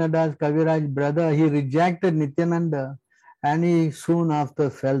Krishnadas Kaviraj brother, he rejected Nityananda and he soon after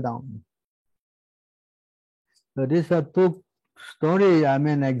fell down. So these are 2 stories,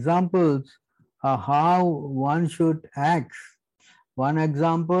 examples of how one should act. One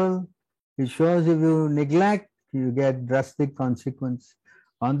example, it shows if you neglect, you get drastic consequence.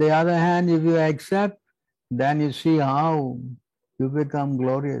 On the other hand, if you accept, then you see how you become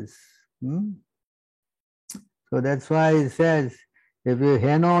glorious. So that's why it says, if you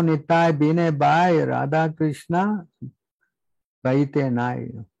heno nitai bine bai Radha Krishna paite nai.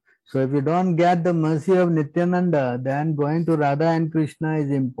 So if you don't get the mercy of Nityananda, then going to Radha and Krishna is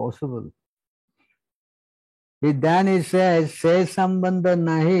impossible. Then it says, say sambandha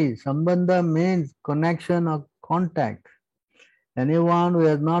nahi. Sambandha means connection or contact. Anyone who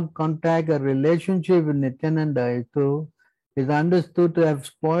has not contact a relationship with Nityananda is understood to have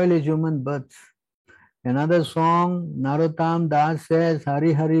spoiled his human birth. Another song, Narottam Das says,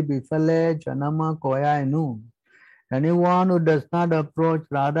 Hari Hari Bifale Janama Koyainu. Anyone who does not approach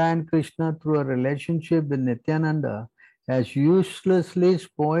Radha and Krishna through a relationship with Nityananda has uselessly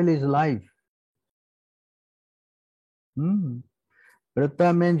spoiled his life.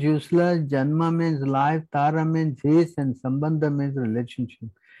 Vrata means useless, Janma means life, Tara means his, and Sambandha means relationship.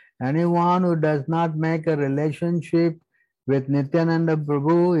 Anyone who does not make a relationship with Nityananda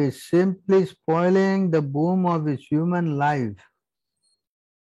Prabhu is simply spoiling the boom of his human life.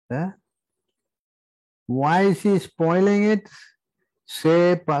 Why is he spoiling it?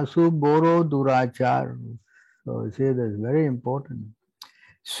 Say Pasu Boro Durachar. So say that's very important.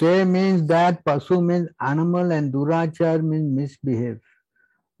 Say means that, Pasu means animal, and Durachar means misbehave,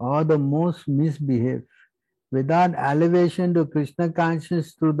 or the most misbehave. Without elevation to Krishna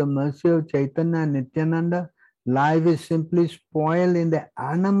consciousness through the mercy of Chaitanya and Nityananda, life is simply spoiled in the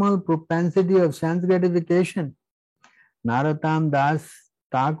animal propensity of sense gratification. Narottam Das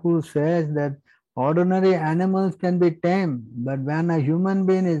Thakur says that ordinary animals can be tamed, but when a human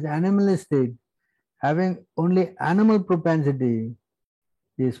being is animalistic, having only animal propensity,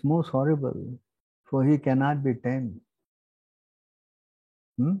 is most horrible, for he cannot be tamed.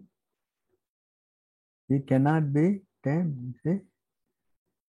 He cannot be tamed. See?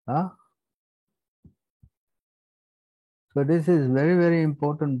 So this is very, very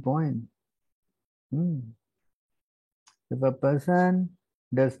important point. If a person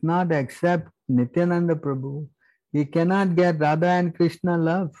does not accept Nityananda Prabhu, he cannot get Radha and Krishna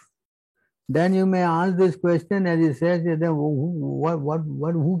love. Then you may ask this question, as he says, then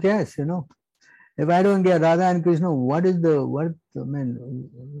who cares, If I don't get Radha and Krishna, I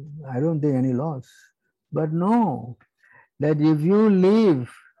don't think any loss. But no, that if you live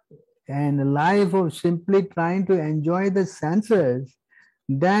in a life of simply trying to enjoy the senses,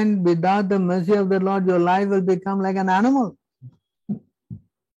 then without the mercy of the Lord, your life will become like an animal.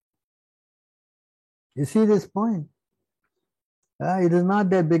 You see this point? It is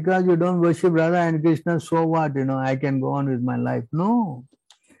not that because you don't worship Radha and Krishna, so what, I can go on with my life. No.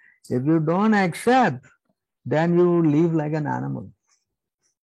 If you don't accept, then you live like an animal.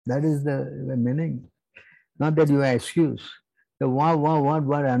 That is the meaning. Not that you are excuse. So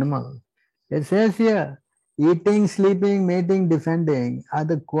what animal? It says here, eating, sleeping, mating, defending are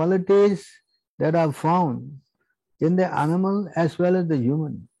the qualities that are found in the animal as well as the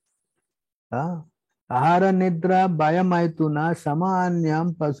human. Ahara nidra bayamaituna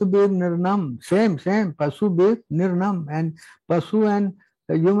samanyam pasubir nirnam. Same, pasubir nirnam. And pasu and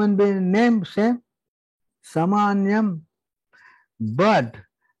the human being name same. Samanyam. But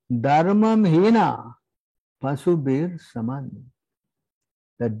dharmam hina pasubir saman.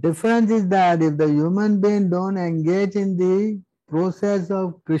 The difference is that if the human being don't engage in the process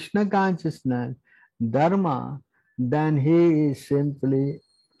of Krishna consciousness, dharma, then he is simply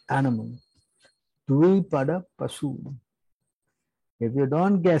animal. Dvipada Pasu. If you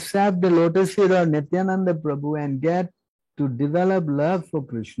don't accept the lotus feet of Nityananda Prabhu and get to develop love for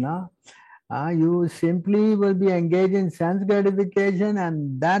Krishna, you simply will be engaged in sense gratification,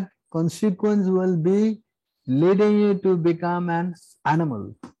 and that consequence will be leading you to become an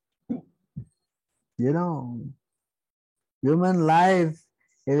animal. Human life,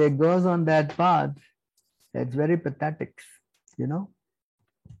 if it goes on that path, it's very pathetic. You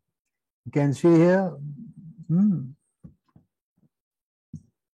can see here.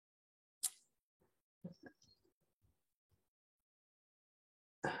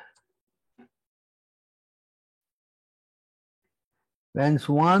 When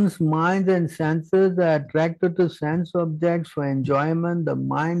one's mind and senses are attracted to sense objects for enjoyment, the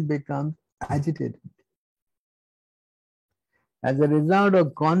mind becomes agitated. As a result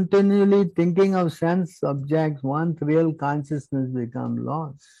of continually thinking of sense objects, one's real consciousness becomes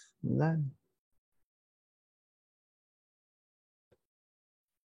lost.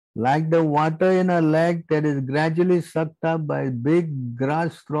 Like the water in a lake that is gradually sucked up by big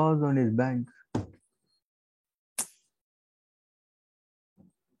grass straws on its bank.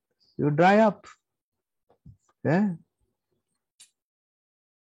 You dry up. Yeah?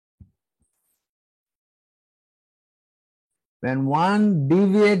 When one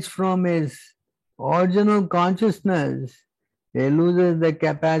deviates from his original consciousness, he loses the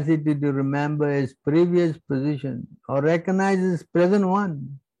capacity to remember his previous position or recognize his present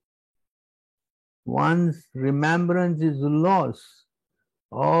one. Once remembrance is lost,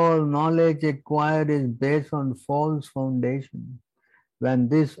 all knowledge acquired is based on false foundation. When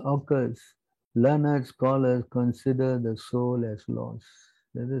this occurs, learned scholars consider the soul as lost.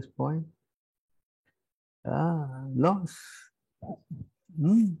 At this point, lost.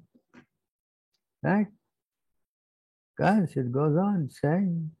 Right? Because it goes on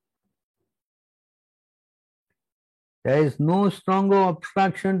saying, there is no stronger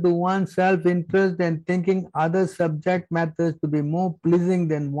obstruction to one's self-interest than thinking other subject matters to be more pleasing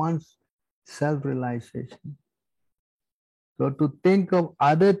than one's self-realization. So to think of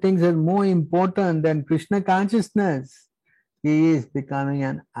other things as more important than Krishna consciousness, he is becoming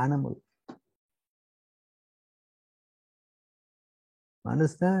an animal.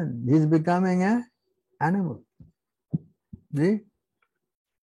 Understand? He is becoming an animal. See?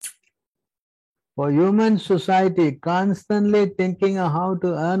 For human society, constantly thinking of how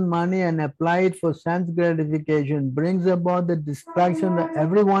to earn money and apply it for sense gratification brings about the distraction that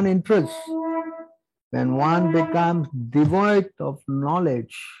everyone interests. When one becomes devoid of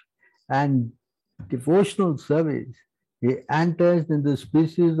knowledge and devotional service, he enters into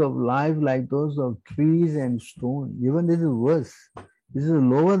species of life like those of trees and stone. Even this is worse. This is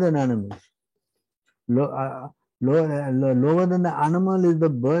lower than animals. Lower than the animal is the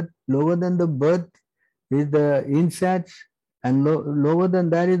bird. Lower than the bird is the insects, and lower than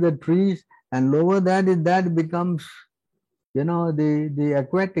that is the trees, and lower that becomes, the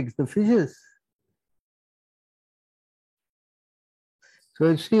aquatics, the fishes. So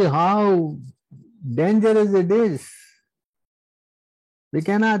you see how dangerous it is. We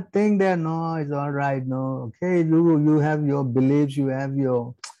cannot think that, no, it's all right, no, okay, you have your beliefs, you have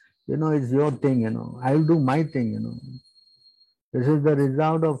your, it's your thing, I'll do my thing, This is the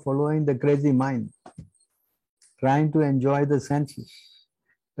result of following the crazy mind, trying to enjoy the senses.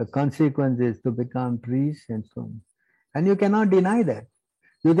 The consequence is to become trees and so on. And you cannot deny that.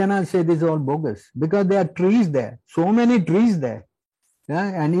 You cannot say this is all bogus, because there are trees there, so many trees there.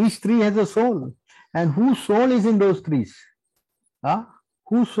 Yeah? And each tree has a soul. And whose soul is in those trees? Huh?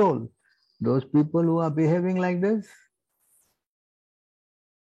 Whose soul? Those people who are behaving like this.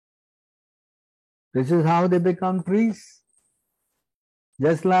 This is how they become trees.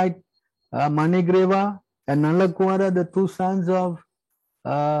 Just like Manigreva and Nalakuara, the two sons of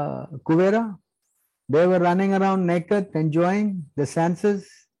Kuvera, they were running around naked, enjoying the senses,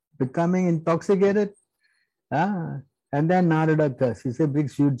 becoming intoxicated. And then Narada cursed. He said,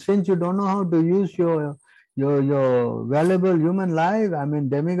 since you don't know how to use your valuable human life,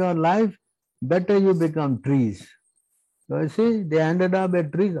 demigod life, better you become trees. So you see, they ended up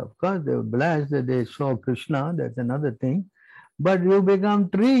at trees. Of course, they were blessed that they saw Krishna, that's another thing. But you become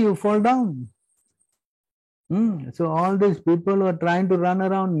tree, you fall down. So all these people who are trying to run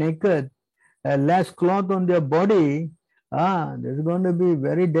around naked, less cloth on their body, there's going to be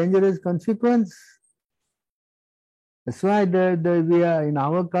very dangerous consequence. That's why we are in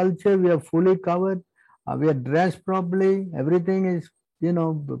our culture, we are fully covered, we are dressed properly, everything is,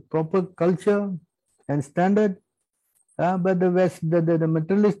 proper culture and standard. But the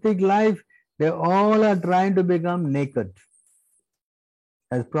materialistic life, they all are trying to become naked.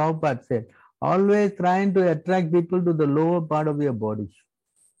 As Prabhupada said, always trying to attract people to the lower part of your body.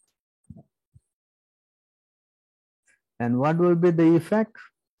 And what will be the effect?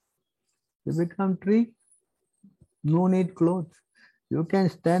 You become tree. No need clothes. You can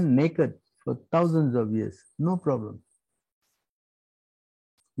stand naked for thousands of years. No problem.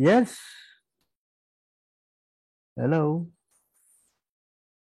 Yes? Hello?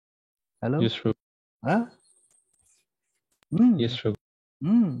 Hello? Yes, Prabhu. Huh? Yes, Prabhu.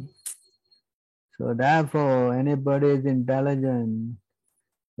 So therefore, anybody is intelligent,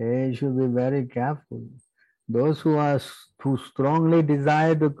 they should be very careful. Those who strongly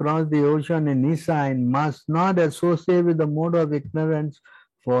desire to cross the ocean in Nisain must not associate with the mode of ignorance,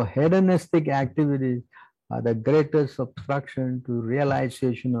 for hedonistic activities are the greatest obstruction to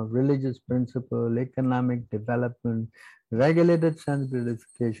realization of religious principle, economic development, regulated sense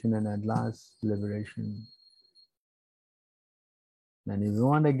gratification, and at last liberation. And if you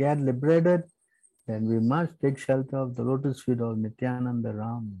want to get liberated, then we must take shelter of the lotus feet of Nityananda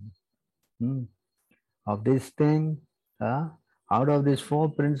Ram. Of this thing, out of these four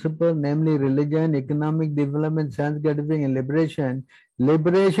principles, namely religion, economic development, sense gratification, and liberation,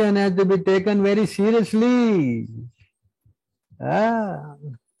 liberation has to be taken very seriously. The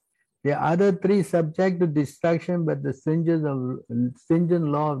other three subject to distraction, but the stringent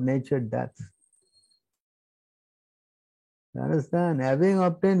law of nature, death. You understand? Having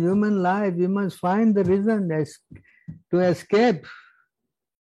obtained human life, you must find the reason to escape.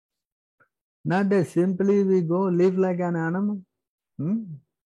 Not that simply we go live like an animal.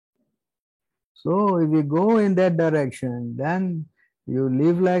 So if you go in that direction, then you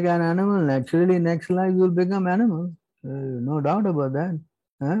live like an animal. Naturally, next life you'll become animal. No doubt about that.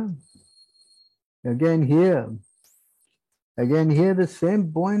 Again here the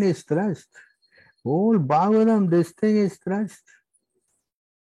same point is stressed. Whole Bhagavatam, this thing is thrust.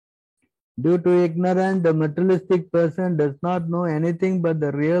 Due to ignorance, the materialistic person does not know anything but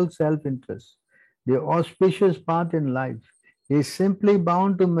the real self-interest, the auspicious path in life. He is simply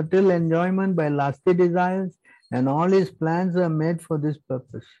bound to material enjoyment by lusty desires, and all his plans are made for this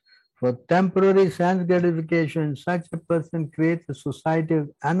purpose. For temporary sense gratification, such a person creates a society of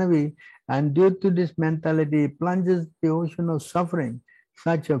envy, and due to this mentality, he plunges the ocean of suffering.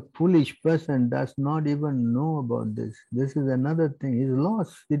 Such a foolish person does not even know about this. This is another thing. He's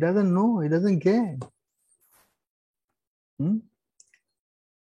lost. He doesn't know. He doesn't care.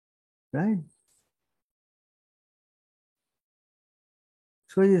 Right?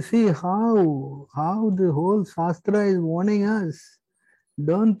 So you see how the whole Shastra is warning us.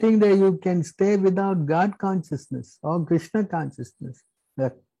 Don't think that you can stay without God consciousness or Krishna consciousness.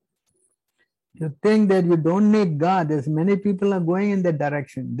 You think that you don't need God. There's many people are going in that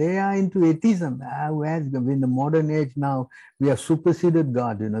direction. They are into atheism. Whereas in the modern age now, we have superseded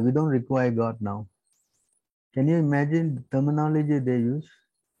God. We don't require God now. Can you imagine the terminology they use?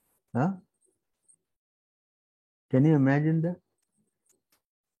 Huh? Can you imagine that?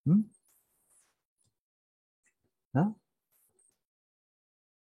 Huh?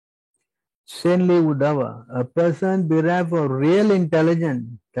 Saintly Uddhava, a person bereft of real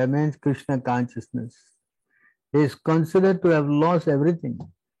intelligence, that means Krishna consciousness, is considered to have lost everything.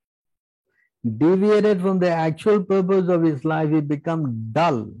 Deviated from the actual purpose of his life, he becomes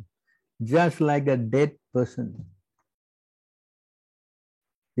dull, just like a dead person.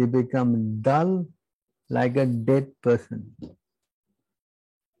 He becomes dull like a dead person.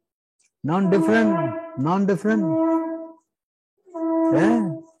 Non-different. Yeah?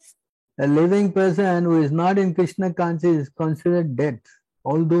 A living person who is not in Krishna consciousness is considered dead,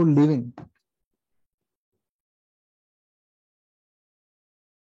 although living.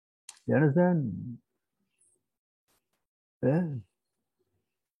 You understand? Yeah.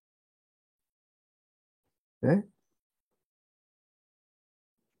 Yeah.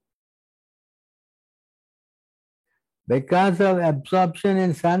 Because of absorption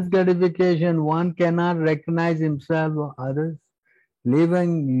in sense gratification, one cannot recognize himself or others.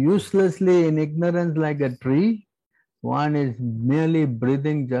 Living uselessly in ignorance like a tree, one is merely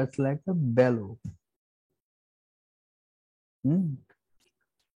breathing just like a bellow.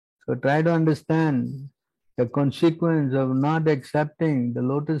 So try to understand the consequence of not accepting the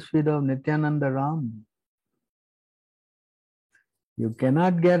lotus feet of Nityananda Ram. You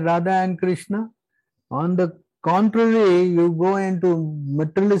cannot get Radha and Krishna. On the contrary, you go into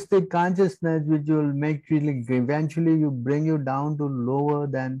materialistic consciousness, which will make you eventually you bring you down to lower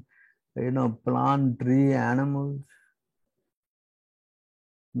than plant, tree, animals.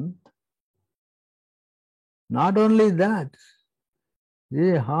 Not only that,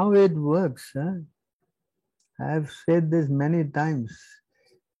 see how it works. I have said this many times.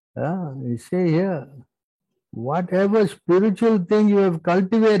 You say here, whatever spiritual thing you have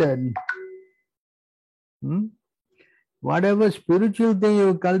cultivated, whatever spiritual thing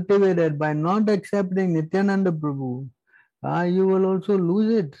you cultivated by not accepting Nityananda Prabhu, you will also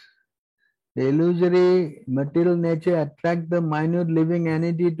lose it. The illusory material nature attracts the minute living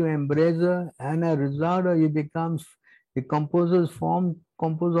entity to embrace her, and as a result, he becomes the composer's form,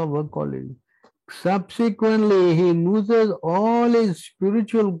 composer of her quality. Subsequently, he loses all his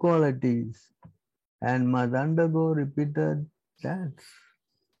spiritual qualities and must undergo repeated deaths.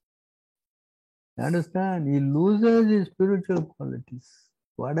 Understand? He loses his spiritual qualities.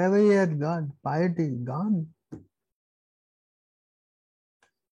 Whatever he had got, piety, gone.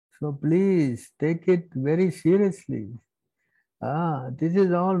 So please take it very seriously. This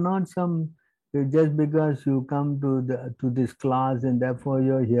is all not some just because you come to this class and therefore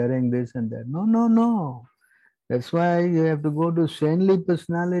you're hearing this and that. No. That's why you have to go to saintly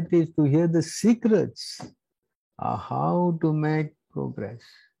personalities to hear the secrets of how to make progress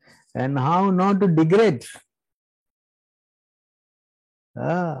and how not to degrade.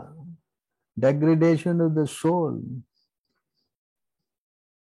 Degradation of the soul.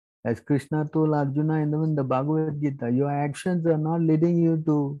 As Krishna told Arjuna in the Bhagavad Gita, your actions are not leading you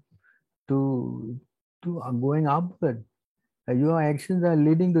to going upward. Your actions are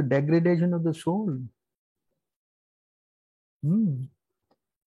leading to degradation of the soul.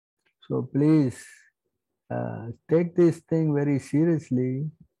 So please take this thing very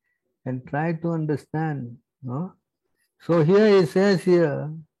seriously and try to understand. So here he says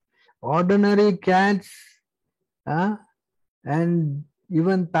here, ordinary cats and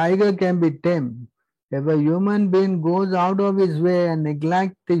even tiger can be tamed. If a human being goes out of his way and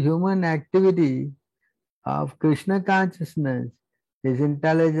neglects the human activity of Krishna consciousness, His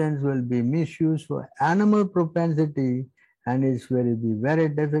intelligence will be misused for animal propensity, and it will be very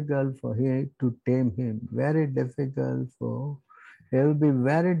difficult for him to tame him. Very difficult for, it will be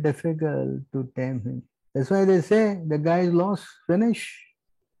very difficult to tame him. That's why they say the guy is lost, finished.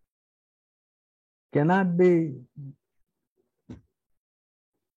 Cannot be,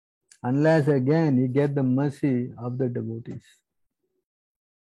 unless again he get the mercy of the devotees.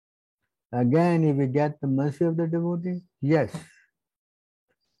 Again, if we get the mercy of the devotee, yes.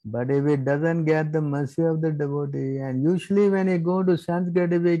 But if it doesn't get the mercy of the devotee, and usually when he go to sense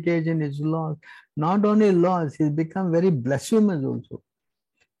gratification, it's lost. Not only lost, he's become very blasphemous also.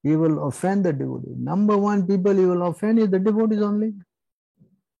 He will offend the devotee. Number one people he will offend is the devotees only.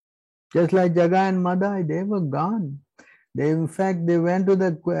 Just like Jaga and Madai, they were gone. They, in fact, they went to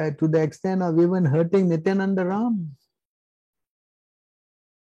the extent of even hurting Nityananda Ram.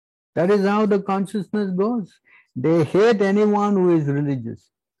 That is how the consciousness goes. They hate anyone who is religious.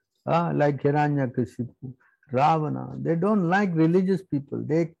 Like Hiranyakashipu, Ravana. They don't like religious people.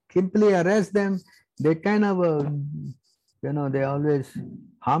 They simply arrest them. They kind of, they're always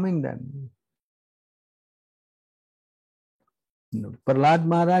harming them. Prahlad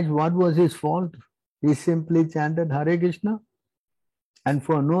Maharaj, what was his fault? He simply chanted Hare Krishna, and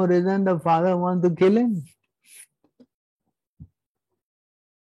for no reason the father wanted to kill him.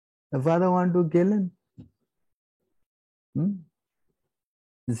 The father wanted to kill him.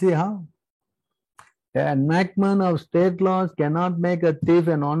 You see how? The enactment of state laws cannot make a thief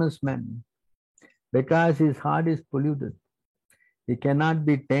an honest man, because his heart is polluted. He cannot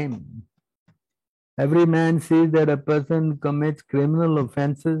be tamed. Every man sees that a person commits criminal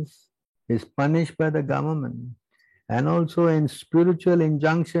offenses is punished by the government. And also in spiritual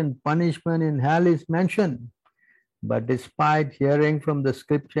injunction, punishment in hell is mentioned. But despite hearing from the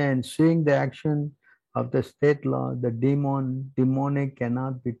scripture and seeing the action of the state law, the demonic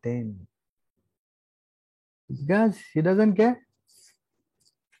cannot be tamed. Because he doesn't care.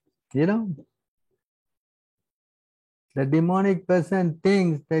 The demonic person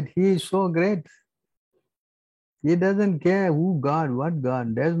thinks that he is so great. He doesn't care who God, what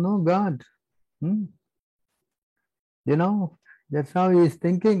God. There's no God. That's how he is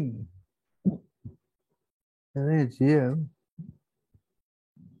thinking. It's here.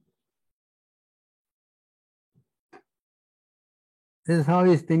 This is how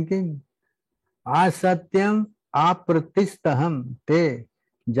he is thinking. Asatyam apratistaham te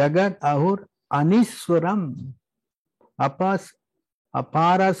jagat ahur aniswaram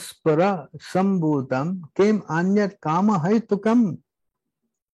aparaspara sambhutam kim anyat kama haitukam.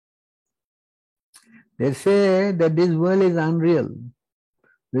 They say that this world is unreal,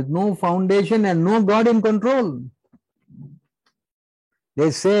 with no foundation and no God in control.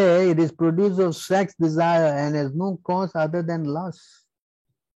 They say it is produced of sex desire and has no cause other than lust.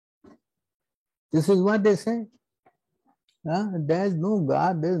 This is what they say. There is no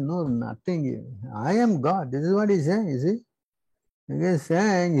God, there is no nothing here. I am God. This is what he is saying, you see. He is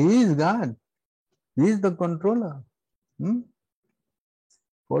saying he is God. He is the controller.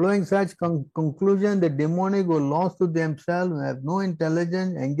 Following such conclusion, the demonic were lost to themselves, have no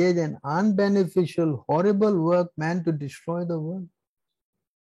intelligence, engage in unbeneficial, horrible work meant to destroy the world.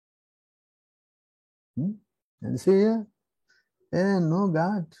 And see here, there is no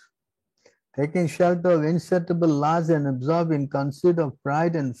God. Taking shelter of insatiable laws and absorbed in conceit of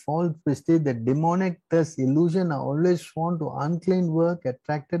pride and false prestige, the demonic, thus illusion, are always drawn to unclean work,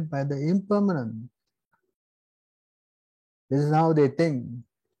 attracted by the impermanent. This is how they think.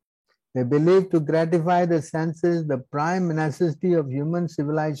 They believe to gratify the senses, the prime necessity of human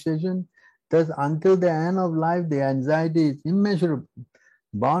civilization. Thus, until the end of life, the anxiety is immeasurable.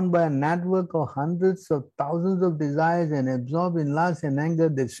 Bound by a network of hundreds of thousands of desires and absorbed in lust and anger,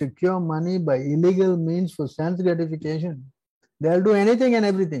 they secure money by illegal means for sense gratification. They'll do anything and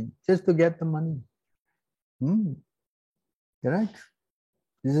everything just to get the money. Correct?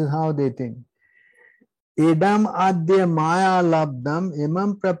 This is how they think. Idam adya maya labdam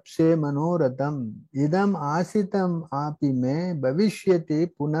imam prapse manoratam idam asitam api me bhavishyati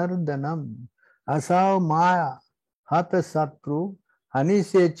punardanam asav maya hatha satru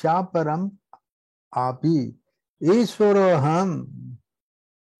Hanise chaparam api Ishwaroham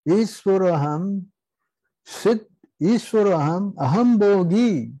aham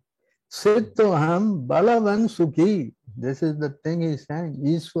bogi sittoham balavan sukhi. This is the thing he's saying.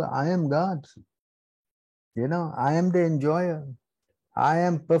 I am God. I am the enjoyer. I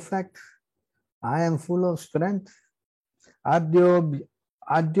am perfect. I am full of strength. Adyo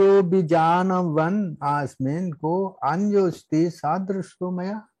bijanam van asmin ko anyosti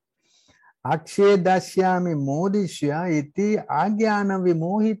sadrishtomaya. Akshe dasyami modishya iti agyana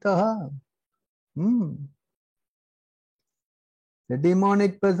vimohitaha. The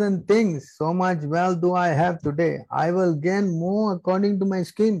demonic person thinks, so much wealth do I have today. I will gain more according to my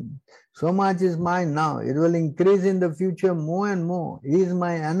scheme. So much is mine now. It will increase in the future more and more. He is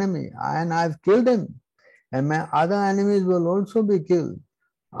my enemy and I've killed him. And my other enemies will also be killed.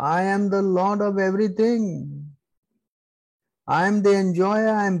 I am the Lord of everything. I am the enjoyer.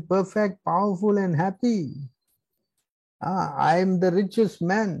 I am perfect, powerful, and happy. I am the richest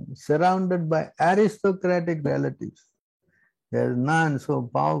man surrounded by aristocratic relatives. There is none so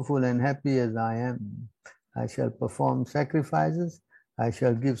powerful and happy as I am. I shall perform sacrifices, I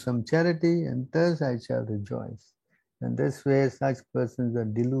shall give some charity, and thus I shall rejoice. And this way, such persons are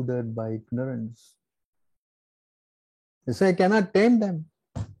deluded by ignorance. They say, I cannot tame them.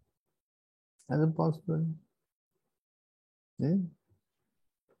 That's impossible. Yeah?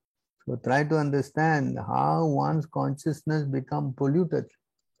 So try to understand how one's consciousness become polluted.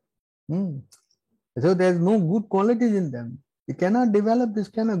 So there's no good qualities in them. You cannot develop this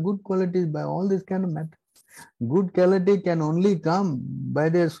kind of good qualities by all this kind of methods. Good quality can only come by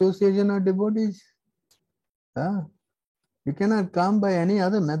the association of devotees. You cannot come by any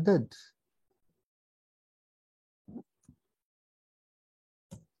other methods.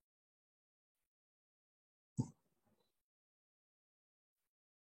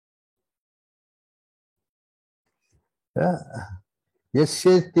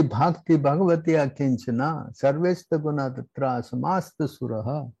 Yasyesti bhakti bhagavati akinchana sarvesta guna tatra samasta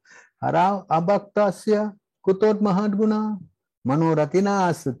suraha harav abhaktasya kutot mahadguna manoratina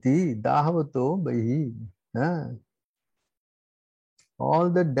asati dahavato bahi. All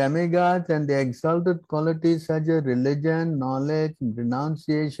the demigods and the exalted qualities such as religion, knowledge,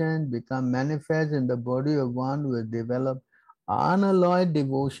 renunciation become manifest in the body of one who has developed unalloyed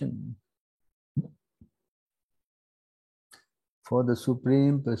devotion for the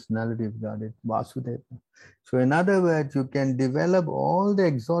Supreme Personality of Godhead, Vasudeva. So in other words, you can develop all the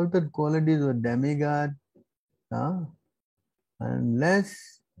exalted qualities of demigod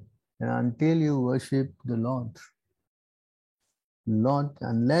unless and until you worship the Lord.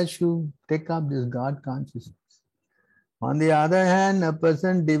 Unless you take up this God consciousness. On the other hand, a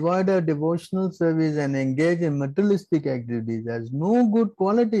person devoid of devotional service and engaged in materialistic activities has no good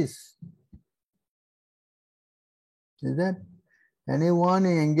qualities. Is that? Anyone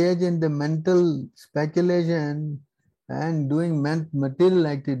engaged in the mental speculation and doing material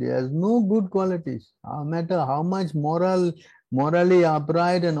activity has no good qualities. No matter how much morally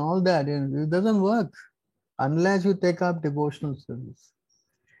upright and all that, it doesn't work unless you take up devotional service.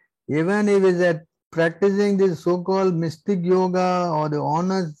 Even if it's at practicing this so-called mystic yoga or the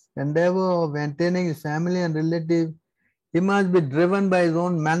honest endeavor of maintaining his family and relative, he must be driven by his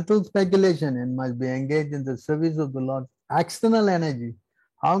own mental speculation and must be engaged in the service of the Lord. External energy.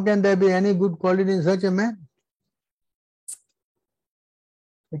 How can there be any good quality in such a man?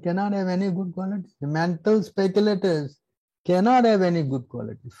 They cannot have any good qualities. The mental speculators cannot have any good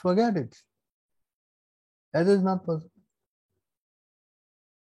qualities. Forget it. That is not possible.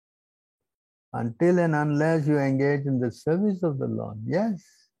 Until and unless you engage in the service of the Lord, yes,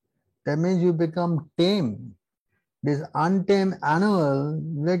 that means you become tame. This untamed animal,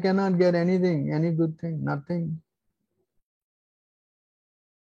 they cannot get anything, any good thing, nothing.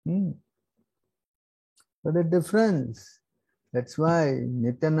 But the difference, that's why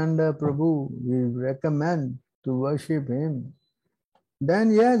Nityananda Prabhu, we recommend to worship him.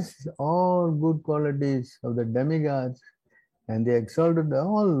 Then yes, all good qualities of the demigods and the exalted,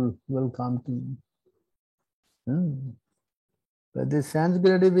 all will come to you. But this sense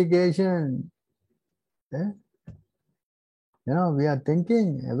gratification, we are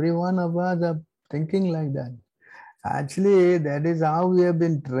thinking, every one of us are thinking like that. Actually, that is how we have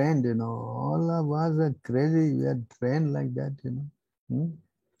been trained, all of us are crazy, we are trained like that,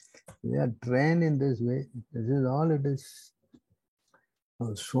 We are trained in this way. This is all it is.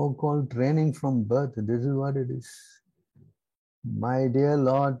 So-called training from birth, this is what it is. My dear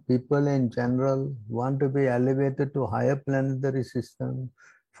Lord, people in general want to be elevated to higher planetary system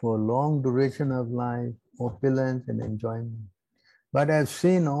for long duration of life, opulence and enjoyment. But I've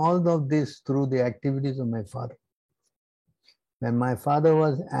seen all of this through the activities of my father. When my father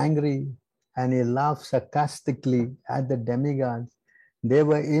was angry and he laughed sarcastically at the demigods, they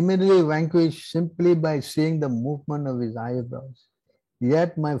were immediately vanquished simply by seeing the movement of his eyebrows.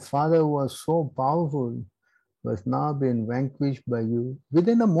 Yet my father was so powerful, was now been vanquished by you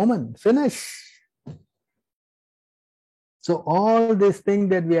within a moment. Finish. So all these things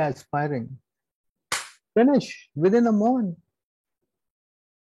that we are aspiring, finish within a moment.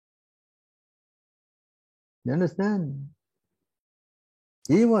 You understand?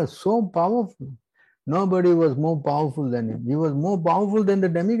 He was so powerful. Nobody was more powerful than him. He was more powerful than the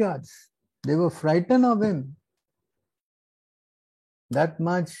demigods. They were frightened of him. That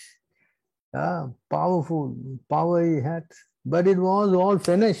much powerful power he had. But it was all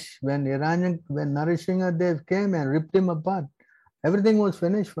finished when Narasimhadev came and ripped him apart. Everything was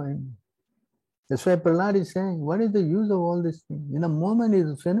finished for him. That's why Prahlad is saying, what is the use of all this thing? In a moment it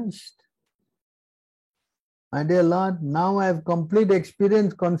is finished. My dear Lord, now I have complete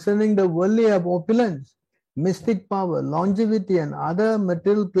experience concerning the worldly of opulence, mystic power, longevity, and other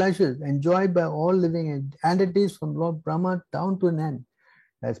material pleasures enjoyed by all living entities from Lord Brahma down to an end.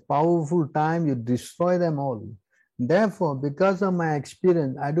 As powerful time, you destroy them all. Therefore, because of my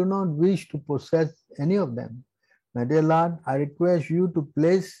experience, I do not wish to possess any of them. My dear Lord, I request you to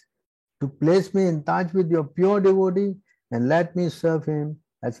place me in touch with your pure devotee and let me serve him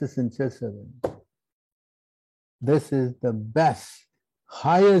as a sincere servant. This is the best,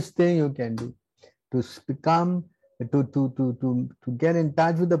 highest thing you can do, to become, to get in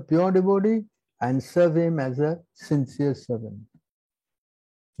touch with the pure devotee and serve him as a sincere servant.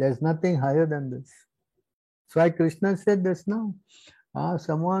 There's nothing higher than this. So why Krishna said this now.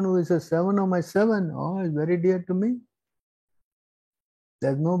 Someone who is a servant of my servant, is very dear to me.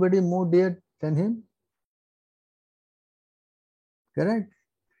 There's nobody more dear than him. Correct?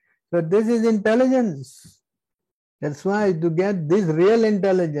 So this is intelligence. That's why to get this real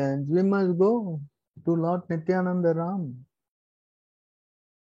intelligence, we must go to Lord Nityananda Ram.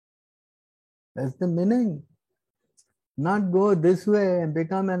 That's the meaning. Not go this way and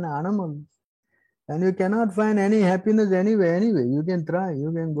become an animal. And you cannot find any happiness anywhere, anyway. You can try.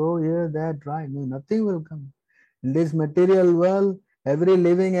 You can go here, there, try. No, nothing will come. In this material world, every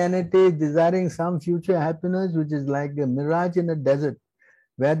living entity is desiring some future happiness, which is like a mirage in a desert.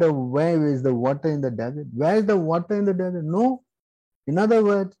 Where is the water in the desert? Where is the water in the desert? No. In other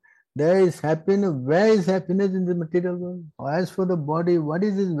words, there is happiness. Where is happiness in the material world? As for the body, what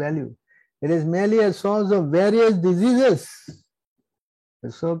is its value? It is merely a source of various diseases.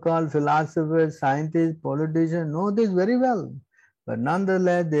 The so-called philosophers, scientists, politicians know this very well. But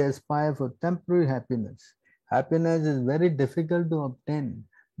nonetheless, they aspire for temporary happiness. Happiness is very difficult to obtain.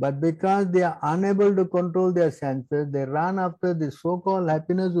 But because they are unable to control their senses, they run after the so-called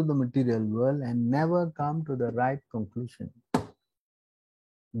happiness of the material world and never come to the right conclusion.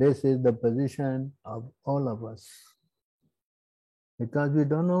 This is the position of all of us. Because we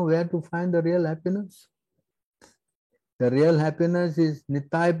don't know where to find the real happiness. The real happiness is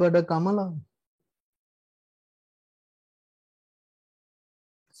Nitai Pada Kamala.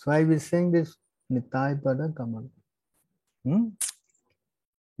 That's why we sing this Nitai Pada Kamala.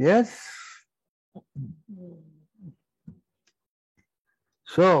 Yes?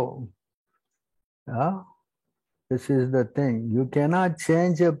 So, this is the thing. You cannot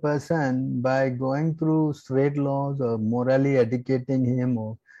change a person by going through straight laws or morally educating him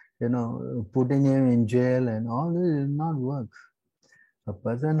or putting him in jail, and all this will not work. A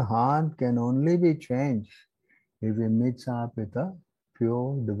person's heart can only be changed if he meets up with a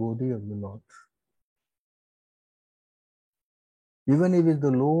pure devotee of the Lord. Even if it's the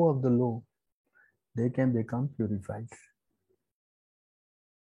low of the low, they can become purified.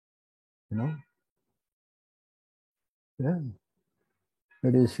 Yeah.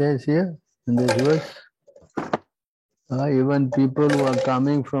 But it says here in this verse, even people who are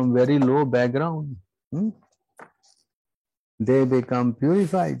coming from very low background, they become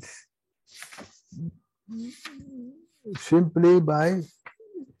purified simply by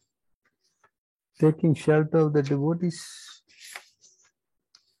taking shelter of the devotees.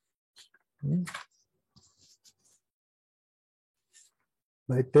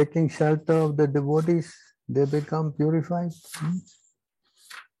 By taking shelter of the devotees, they become purified.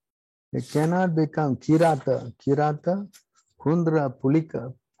 They cannot become Kirata, Kundra,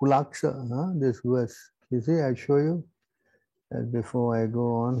 Pulika, Pulaksha, this verse. You see, I show you that before I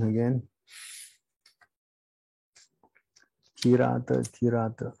go on again.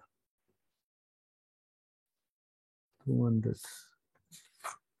 Kirata. 200.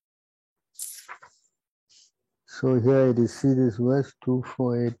 So here you see this verse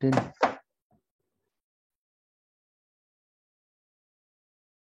 2:4:18.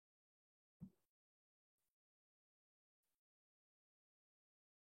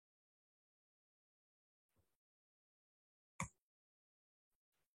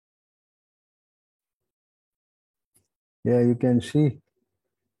 Yeah, you can see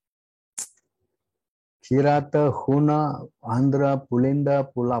Kirata, Huna, Andhra,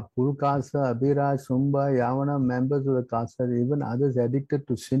 Pulinda, Pulkasa, Abhira, Sumba, Yavana, members of the Kasa, even others addicted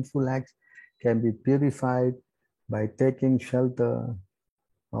to sinful acts, can be purified by taking shelter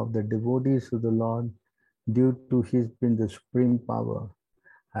of the devotees of the Lord due to his being the supreme power.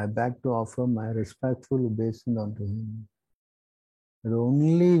 I beg to offer my respectful obeisance unto him. The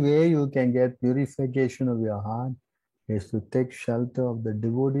only way you can get purification of your heart is to take shelter of the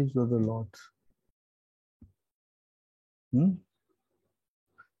devotees of the Lord.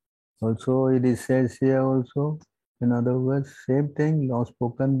 Also, it is says here also, in other words, same thing,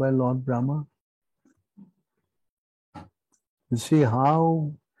 spoken by Lord Brahma. You see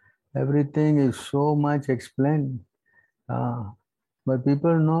how everything is so much explained. But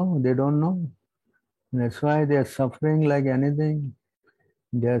people know, they don't know. That's why they are suffering like anything.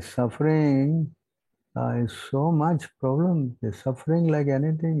 They are suffering is so much problem. They're suffering like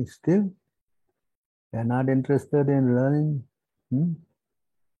anything still. They're not interested in learning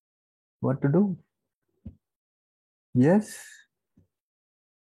what to do. Yes.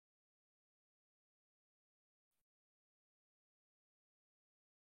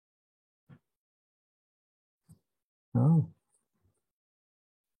 Oh.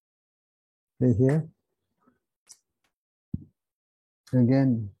 They hear?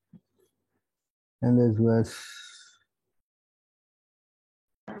 Again. And there's verse.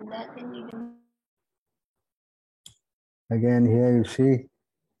 Again here you see.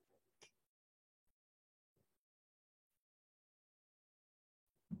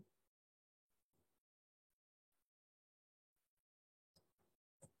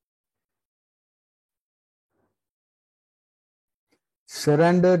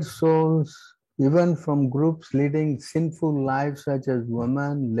 Surrendered souls, even from groups leading sinful lives such as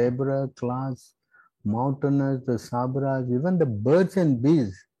women, laborer class, mountainers, the sabras, even the birds and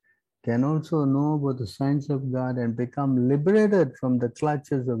bees can also know about the signs of God and become liberated from the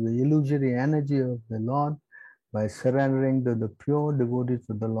clutches of the illusory energy of the Lord by surrendering to the pure devotees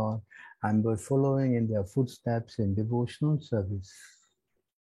of the Lord and by following in their footsteps in devotional service.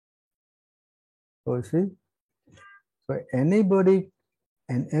 So see, so anybody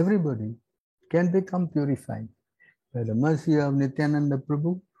and everybody can become purified by the mercy of Nityananda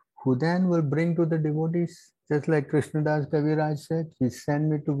Prabhu, who then will bring to the devotees, just like Krishnadas Kaviraj said, he sent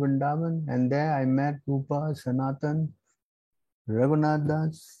me to Vrindavan and there I met Rupa, Sanatan, Raghunath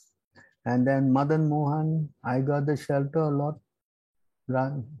Das, and then Madan Mohan. I got the shelter a lot,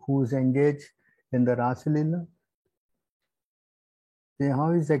 who is engaged in the Rasalila. See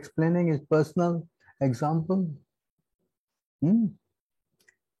how he's explaining his personal example?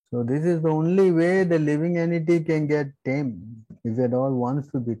 So this is the only way the living entity can get tamed, if it all wants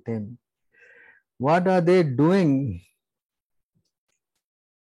to be tamed. What are they doing?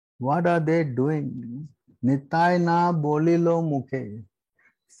 What are they doing? Nitai na bolilo mukhe.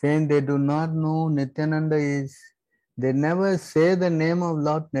 Saying they do not know Nityananda is, they never say the name of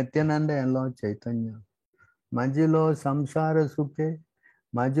Lord Nityananda and Lord Chaitanya. Majilo samsara sukhe.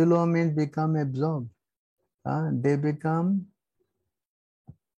 Majilo means become absorbed. They become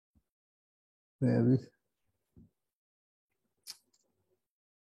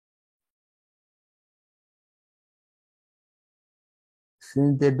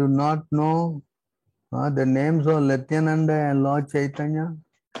since they do not know the names of Nityananda and Lord Chaitanya,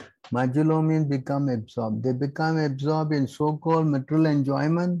 Majulo means become absorbed. They become absorbed in so-called material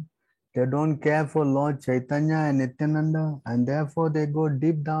enjoyment. They don't care for Lord Chaitanya and Nityananda, and therefore they go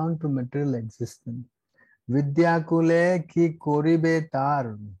deep down to material existence. Vidya kule ki koribe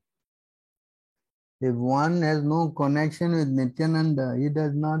tar. If one has no connection with Nityananda, he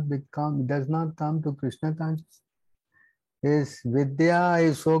does not come to Krishna consciousness. His Vidya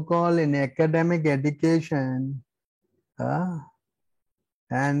is so-called in academic education,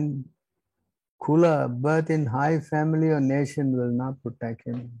 and Kula, birth in high family or nation will not protect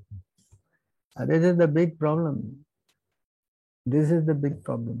him. This is the big problem. This is the big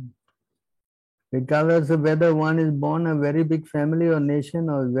problem. Regardless of whether one is born a very big family or nation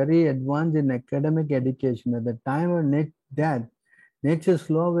or very advanced in academic education, at the time of death, nature's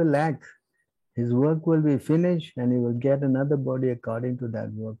law will act. His work will be finished and he will get another body according to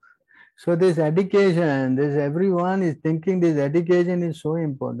that work. So this education, everyone is thinking this education is so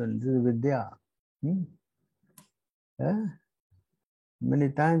important. This is Vidya. Many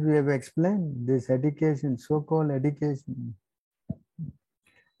times we have explained this education, so-called education.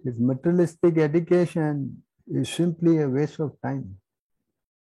 This materialistic education is simply a waste of time.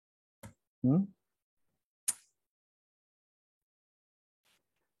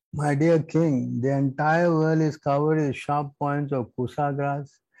 My dear king, the entire world is covered with sharp points of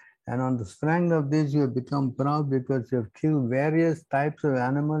kusagras, and on the strength of this you have become proud because you have killed various types of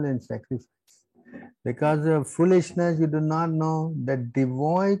animals in sacrifice. Because of foolishness, you do not know that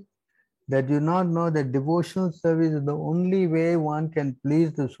devoid that do not know that devotional service is the only way one can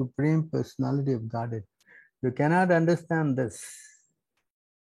please the Supreme Personality of Godhead. You cannot understand this.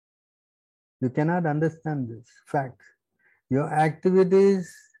 You cannot understand this fact. Your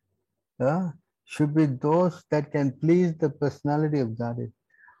activities should be those that can please the Personality of Godhead.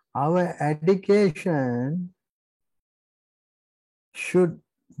 Our education should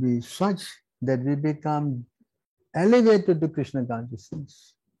be such that we become elevated to Krishna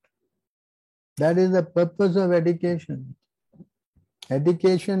consciousness. That is the purpose of education.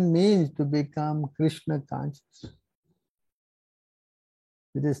 Education means to become Krishna conscious.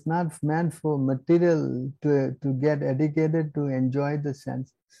 It is not meant for material to get educated to enjoy the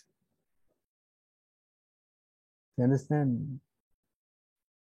senses. You understand?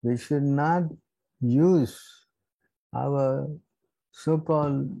 We should not use our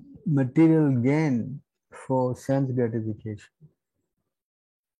so-called material gain for sense gratification.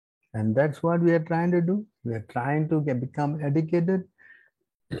 And that's what we are trying to do. We are trying to become educated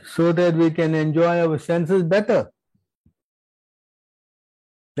so that we can enjoy our senses better.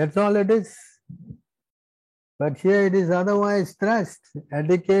 That's all it is. But here it is otherwise stressed.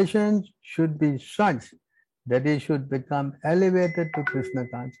 Education should be such that it should become elevated to Krishna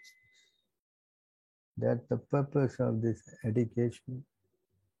consciousness. That's the purpose of this education.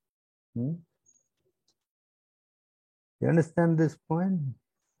 You understand this point?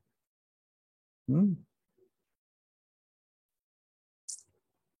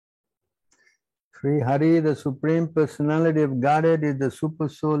 Sri Hari, the Supreme Personality of Godhead, is the super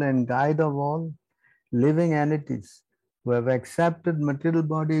soul and guide of all living entities who have accepted material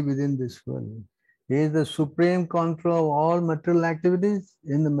body within this world. He is the supreme control of all material activities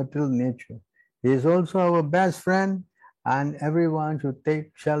in the material nature. He is also our best friend, and everyone should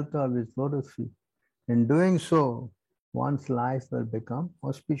take shelter of his lotus feet. In doing so, one's life will become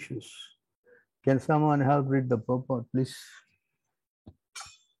auspicious. Can someone help read the purport, please?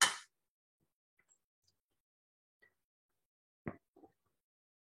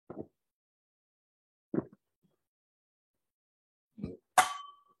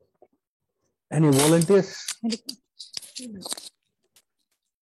 Any volunteers?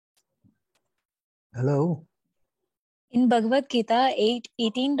 Hello? In Bhagavad Gita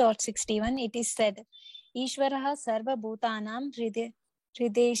 18.61, it is said, Ishvaraha sarva bhutanam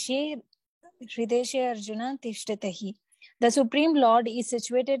hrideshe Arjuna tishtatahi. The Supreme Lord is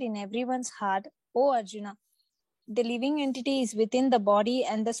situated in everyone's heart, O Arjuna. The living entity is within the body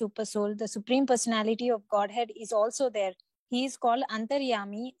and the super soul. The Supreme Personality of Godhead is also there. He is called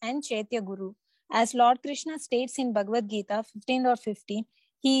Antaryami and Chaitya Guru. As Lord Krishna states in Bhagavad Gita 15.50,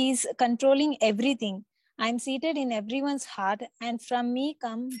 he is controlling everything. I am seated in everyone's heart, and from me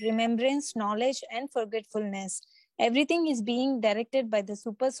come remembrance, knowledge, and forgetfulness. Everything is being directed by the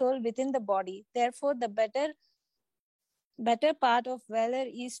super soul within the body. Therefore, the better part of valor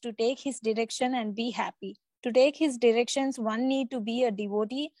is to take his direction and be happy. To take his directions, one need to be a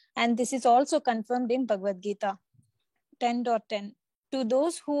devotee, and this is also confirmed in Bhagavad Gita 10.10. To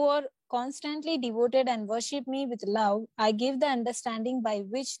those who are constantly devoted and worship me with love, I give the understanding by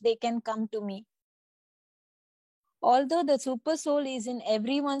which they can come to me. Although the super soul is in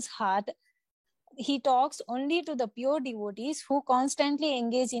everyone's heart, he talks only to the pure devotees who constantly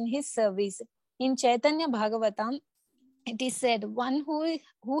engage in his service. In Chaitanya Bhagavatam, it is said, one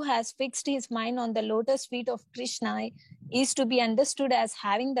who has fixed his mind on the lotus feet of Krishna is to be understood as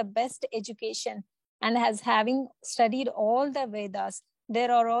having the best education and as having studied all the Vedas.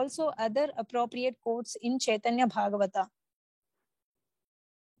 There are also other appropriate quotes in Chaitanya Bhagavata.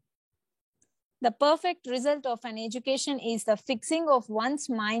 The perfect result of an education is the fixing of one's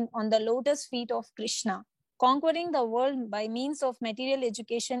mind on the lotus feet of Krishna. Conquering the world by means of material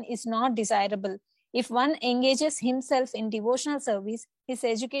education is not desirable. If one engages himself in devotional service, his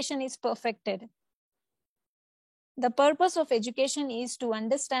education is perfected. The purpose of education is to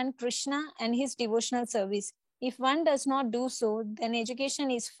understand Krishna and his devotional service. If one does not do so, then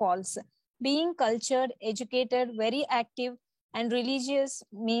education is false. Being cultured, educated, very active, and religious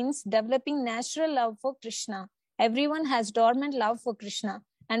means developing natural love for Krishna. Everyone has dormant love for Krishna,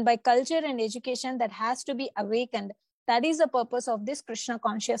 and by culture and education that has to be awakened. That is the purpose of this Krishna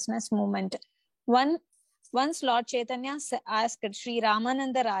consciousness movement. Once Lord Chaitanya asked Sri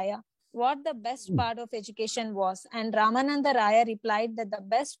Ramananda Raya what the best part of education was, and Ramananda Raya replied that the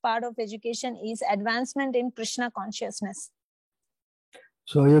best part of education is advancement in Krishna consciousness.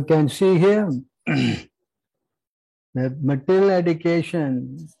 So you can see here that material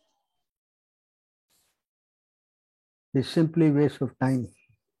education is simply waste of time.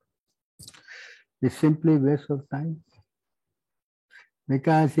 It's simply waste of time.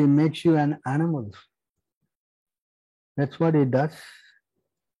 because he makes you an animal. That's what he does.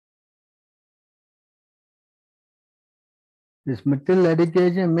 This material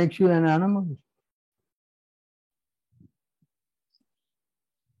education makes you an animal.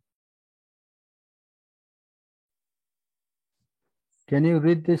 Can you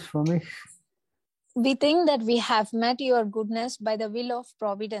read this for me? We think that we have met your goodness by the will of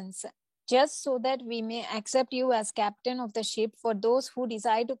providence, just so that we may accept you as captain of the ship for those who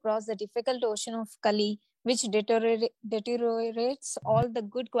desire to cross the difficult ocean of Kali, which deteriorates all the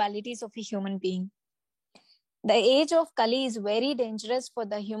good qualities of a human being. The age of Kali is very dangerous for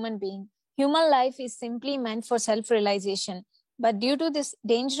the human being. Human life is simply meant for self-realization. But due to this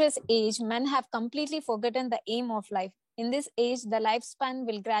dangerous age, men have completely forgotten the aim of life. In this age, the lifespan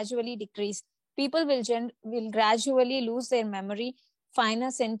will gradually decrease. People will gradually lose their memory, finer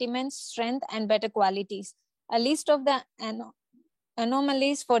sentiments, strength, and better qualities. A list of the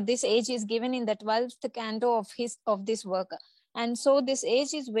anomalies for this age is given in the 12th canto of this work. And so this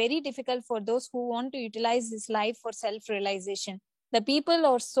age is very difficult for those who want to utilize this life for self-realization. The people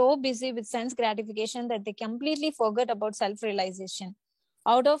are so busy with sense gratification that they completely forget about self-realization.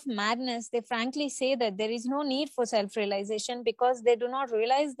 Out of madness, they frankly say that there is no need for self-realization because they do not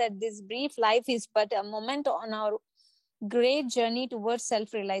realize that this brief life is but a moment on our great journey towards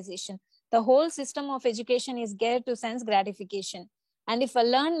self-realization. The whole system of education is geared to sense gratification. And if a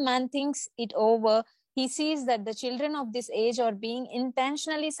learned man thinks it over, he sees that the children of this age are being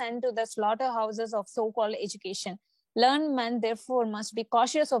intentionally sent to the slaughterhouses of so-called education. Learned men, therefore, must be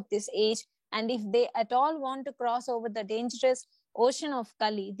cautious of this age, and if they at all want to cross over the dangerous ocean of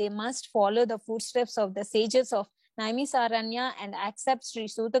Kali, they must follow the footsteps of the sages of Naimisaranya and accept Sri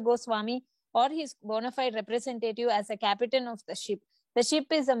Suta Goswami or his bona fide representative as a captain of the ship. The ship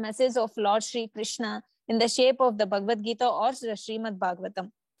is a message of Lord Sri Krishna in the shape of the Bhagavad Gita or the Srimad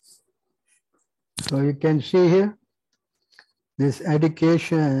Bhagavatam. So you can see here, this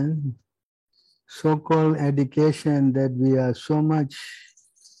education, so-called education that we are so much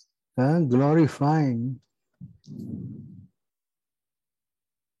glorifying,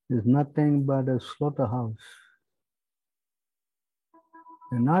 is nothing but a slaughterhouse.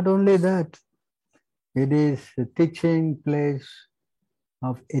 And not only that, it is a teaching place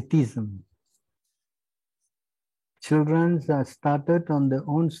of atheism. Children are started on their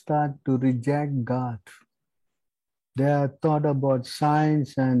own start to reject God. They are taught about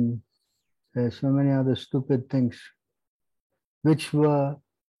science and so many other stupid things, which were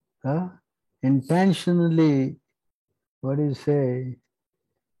intentionally, what do you say,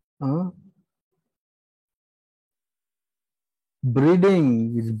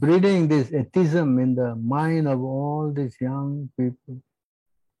 breeding this atheism in the mind of all these young people.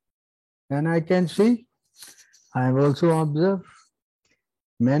 And I can see, I have also observed,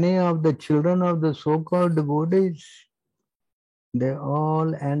 many of the children of the so-called devotees, they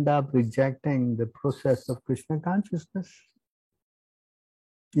all end up rejecting the process of Krishna consciousness.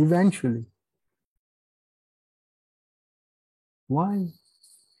 Eventually. Why?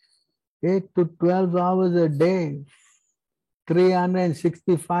 8 to 12 hours a day,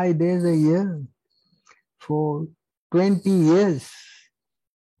 365 days a year, for 20 years,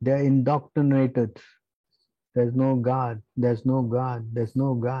 they are indoctrinated. There's no God, there's no God, there's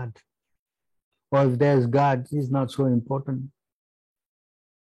no God. Or if there's God, he's not so important.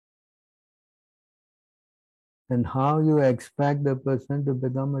 And how you expect the person to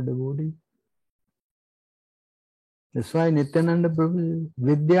become a devotee? That's why Nityananda Prabhu,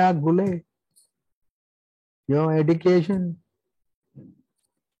 Vidya Gule, your education.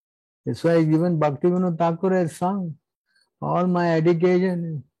 That's why even Bhaktivinoda Thakur has sung, all my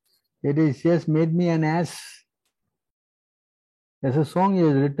education, it is just made me an ass. There's a song he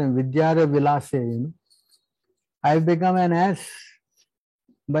has written, Vidyara Vilase, I've become an ass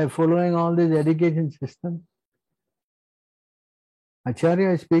by following all this education system.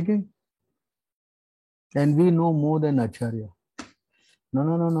 Acharya is speaking, and we know more than Acharya.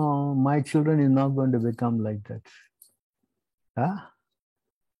 No, my children is not going to become like that. Huh?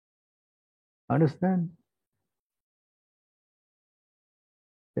 Understand?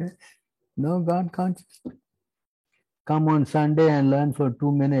 Yes. No God consciousness. Come on Sunday and learn for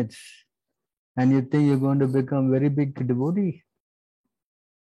 2 minutes, and you think you're going to become very big devotee?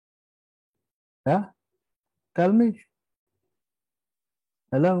 Huh? Tell me.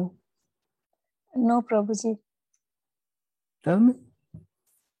 Hello? No, Prabhuji. Tell me.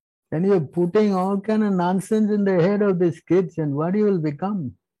 And you're putting all kind of nonsense in the head of these kids, and what you will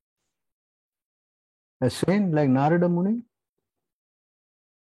become? A saint like Narada Muni?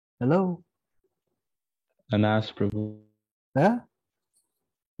 Hello? An ass, Prabhu. Huh?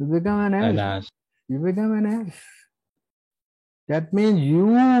 You become an An ass. ass. You become an ass. That means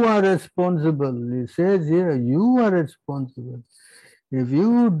you are responsible. It says here, you are responsible. If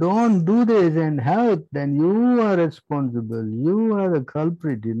you don't do this and help, then you are responsible. You are the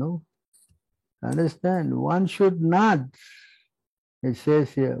culprit, you know. Understand? One should not, it says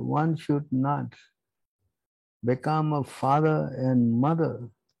here, one should not become a father and mother.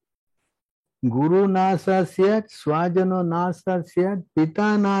 Guru nasasyat, swajano nasasyat,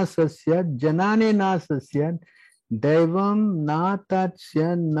 pita nasasyat, janane nasasyat, devam na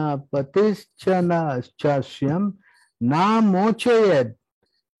tatsyan na patischana chasyam na mochayat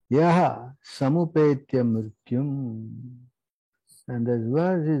yaha samupetya mrityum. And this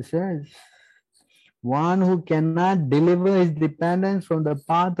verse it says, one who cannot deliver his dependence from the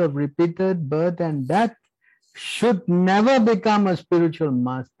path of repeated birth and death should never become a spiritual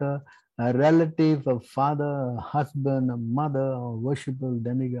master, a relative, a father, a husband, a mother, or worshipful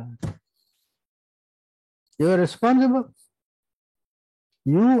demigod. You are responsible.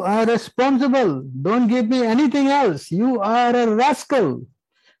 You are responsible. Don't give me anything else. You are a rascal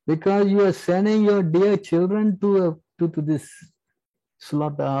because you are sending your dear children to this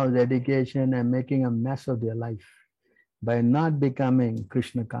slaughterhouse education and making a mess of their life by not becoming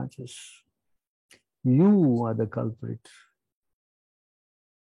Krishna conscious. You are the culprit.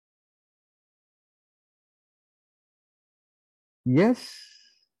 Yes?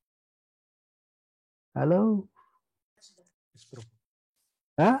 Hello?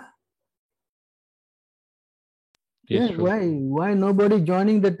 Huh? Yes, Yes, Prabhu. why nobody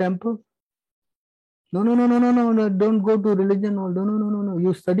joining the temple? No, don't go to religion. No.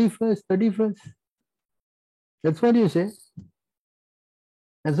 You study first. That's what you say.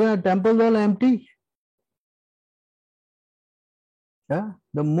 That's why temples are empty. Yeah?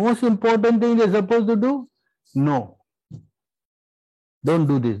 The most important thing they're supposed to do? No. Don't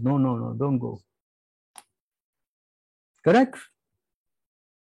do this. No, don't go. Correct?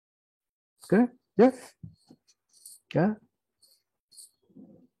 Correct? Yes? Yeah?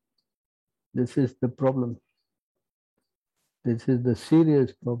 This is the problem. This is the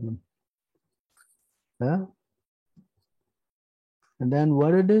serious problem. Yeah? And then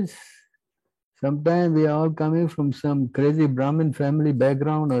what it is? Sometimes we are all coming from some crazy Brahmin family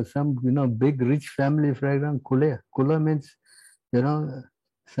background or some, big rich family background. Kula means,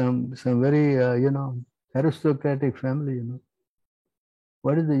 some very, aristocratic family,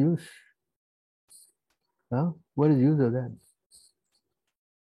 What is the use? Huh? What is the use of that?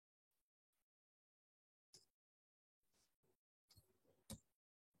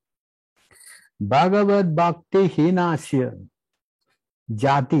 Bhagavad Bhakti Hinasya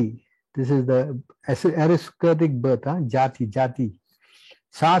Jati. This is the aristocratic birth, Jati.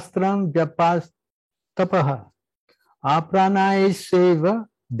 Shastram Japas Tapaha Apranai Seva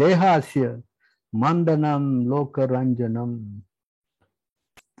Dehasya Mandanam Lokaranjanam.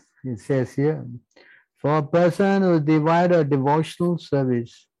 It says here, for a person who divide a devotional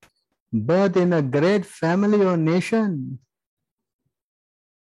service, birth in a great family or nation,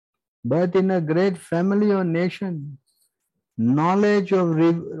 knowledge of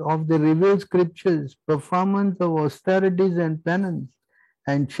the revealed scriptures, performance of austerities and penance,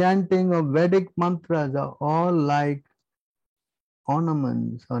 and chanting of Vedic mantras are all like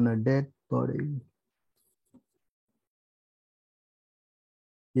ornaments on a dead body.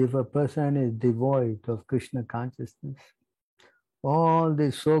 If a person is devoid of Krishna consciousness, all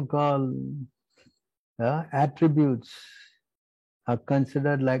the so-called attributes are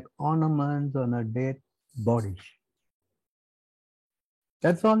considered like ornaments on a dead body.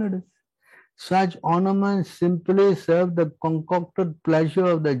 That's all it is. Such ornaments simply serve the concocted pleasure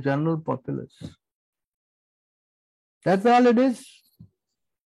of the general populace. That's all it is.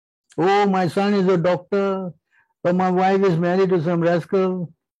 Oh, my son is a doctor, but my wife is married to some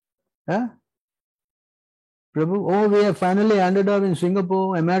rascal. Huh? Prabhu, oh, we have finally ended up in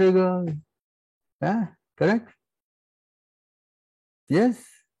Singapore, America. Yeah, correct? Yes.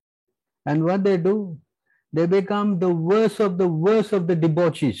 And what they do? They become the worst of the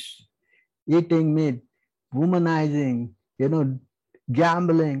debauchees. Eating meat, womanizing,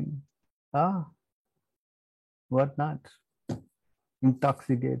 gambling, what not?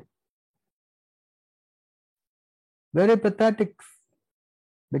 Intoxicated. Very pathetic.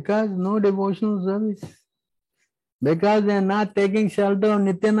 Because no devotional service. Because they are not taking shelter of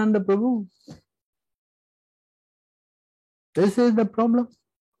Nityananda Prabhu. This is the problem.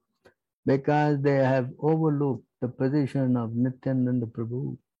 Because they have overlooked the position of Nityananda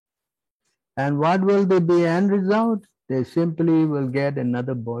Prabhu. And what will be the end result? They simply will get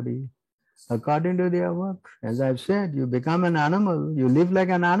another body, according to their work. As I've said, you become an animal, you live like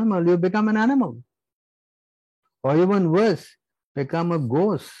an animal, you become an animal. Or even worse, become a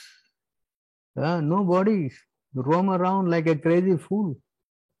ghost. No body, roam around like a crazy fool.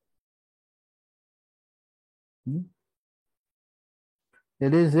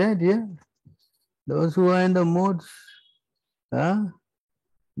 It is said, yeah. Those who are in the modes,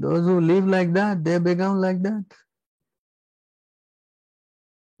 those who live like that, they become like that.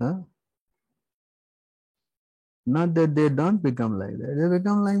 Not that they don't become like that, they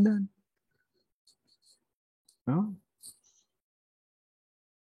become like that.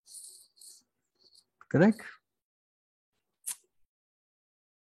 Correct?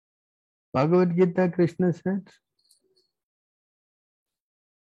 Bhagavad Gita, Krishna said,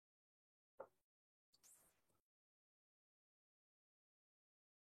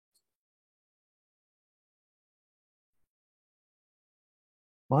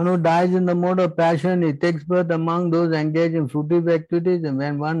 one who dies in the mode of passion, he takes birth among those engaged in fruitive activities, and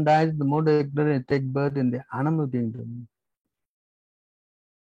when one dies in the mode of ignorance, he takes birth in the animal kingdom.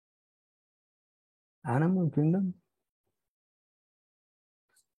 Animal kingdom.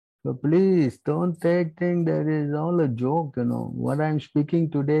 So please don't think that is all a joke, What I'm speaking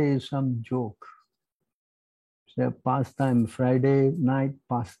today is some joke. It's a pastime, Friday night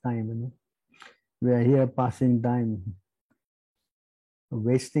pastime, We are here passing time,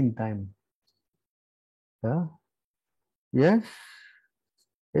 wasting time. Yes,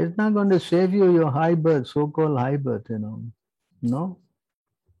 it's not going to save you your high birth, so-called high birth, No,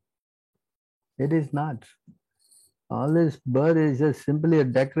 it is not. All this birth is just simply a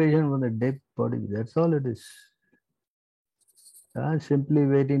decoration for the dead body. That's all it is. Simply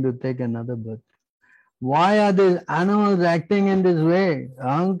waiting to take another birth. Why are these animals acting in this way?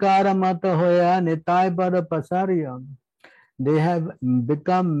 Ahankara mata hoya nitai pada pasariyam. They have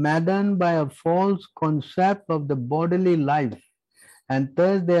become maddened by a false concept of the bodily life, and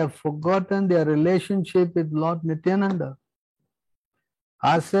thus they have forgotten their relationship with Lord Nityananda.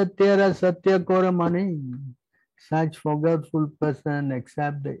 Asatyara satya koramani. Such forgetful person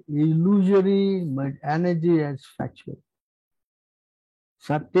accept the illusory energy as factual.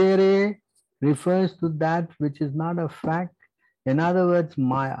 Satyare refers to that which is not a fact. In other words,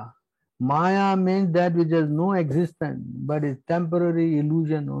 Maya. Maya means that which has no existence, but is temporary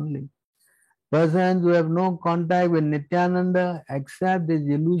illusion only. Persons who have no contact with Nityananda accept this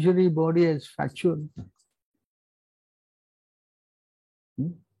illusory body as factual.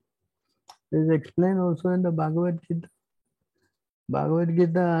 This is explained also in the Bhagavad Gita. Bhagavad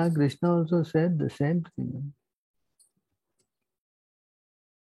Gita, Krishna also said the same thing.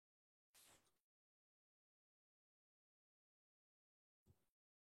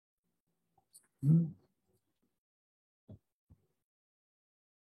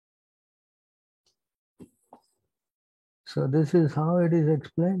 So this is how it is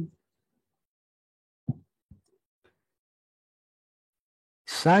explained.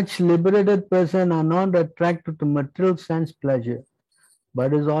 Such liberated persons are not attracted to material sense pleasure,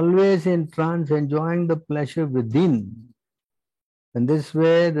 but is always in trance enjoying the pleasure within. In this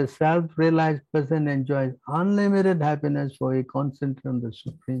way, the self-realized person enjoys unlimited happiness for he concentrates on the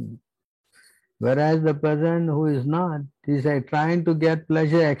Supreme. Whereas the person who is not, is trying to get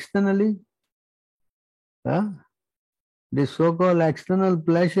pleasure externally. This so-called external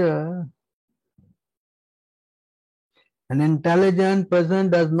pleasure, an intelligent person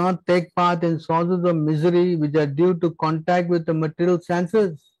does not take part in sources of misery which are due to contact with the material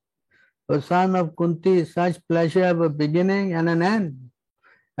senses. O son of Kunti, such pleasure have a beginning and an end,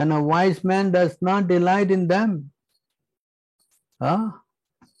 and a wise man does not delight in them.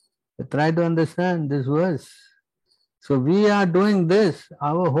 Try to understand this verse. So we are doing this.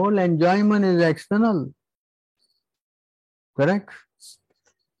 Our whole enjoyment is external. Correct?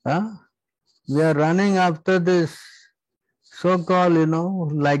 We are running after this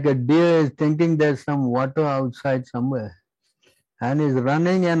so-called, like a deer is thinking there's some water outside somewhere. And is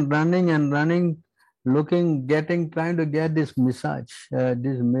running and running and running, trying to get this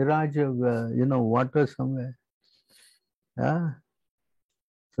mirage of, water somewhere.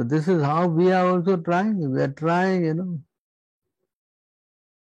 So this is how we are also trying. We are trying,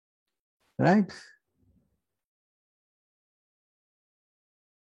 right?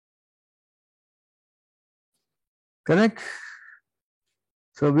 Correct?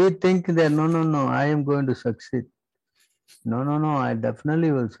 So we think that, no, I am going to succeed. No, I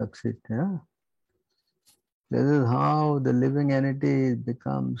definitely will succeed. This is how the living entity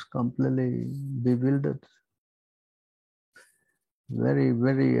becomes completely bewildered. Very,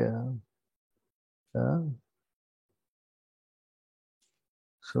 very.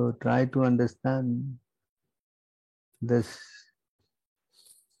 So try to understand this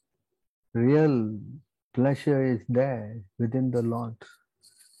real pleasure is there within the Lord.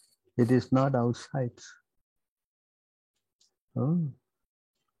 It is not outside. Oh.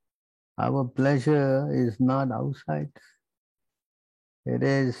 Our pleasure is not outside. It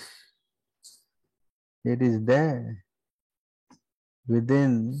is there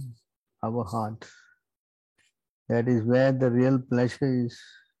within our heart. That is where the real pleasure is.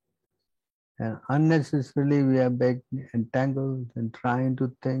 And unnecessarily we are entangled and trying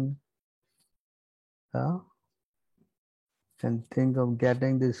to think and think of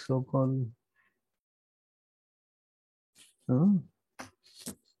getting this so-called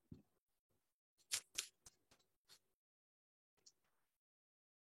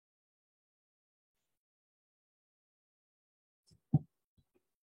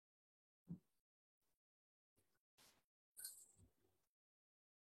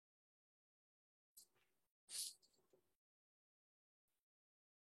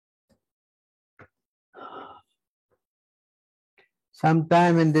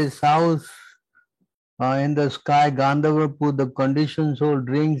sometime in this house in the sky, Gandharvapur, the conditioned soul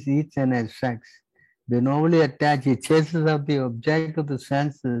drinks, eats and has sex. They normally attach, it chases out the object of the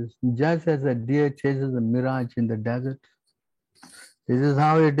senses, just as a deer chases a mirage in the desert. This is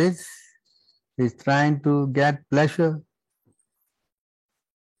how it is. He's trying to get pleasure.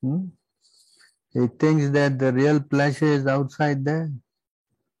 He thinks that the real pleasure is outside there.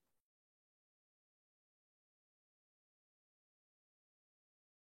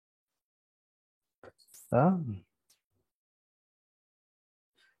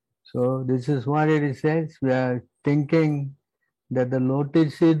 So this is what it says. We are thinking that the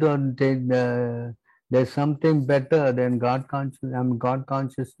lotus seed on there's something better than God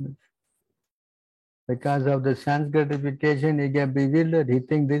consciousness. Because of the sense gratification, he gets bewildered. He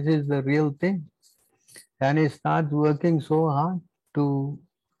thinks this is the real thing. And he starts working so hard to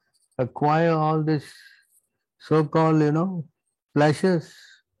acquire all this so-called, pleasures.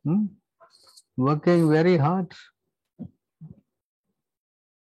 Working very hard.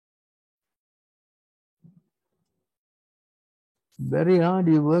 Very hard,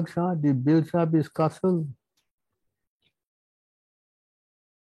 he works hard, he builds up his castle.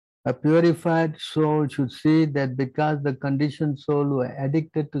 A purified soul should see that because the conditioned soul who are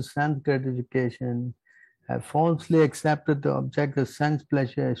addicted to sense gratification have falsely accepted the object of sense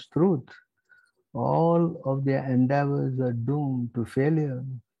pleasure as truth, all of their endeavors are doomed to failure.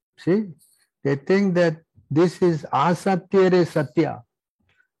 See, they think that this is asatyare satya.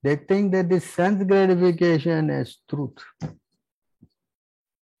 They think that this sense gratification is truth.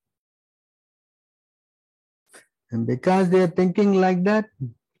 And because they are thinking like that,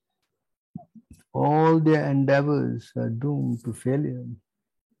 all their endeavors are doomed to failure.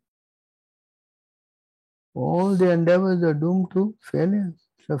 All their endeavors are doomed to failure.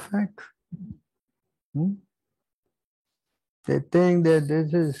 It's a fact. They think that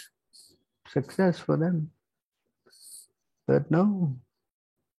this is success for them. But no.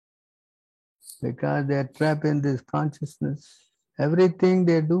 Because they are trapped in this consciousness, everything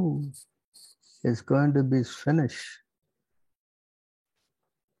they do is going to be finished.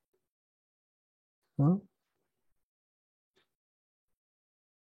 And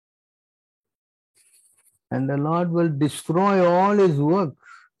the Lord will destroy all his work.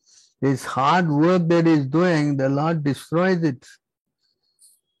 His hard work that he's doing, the Lord destroys it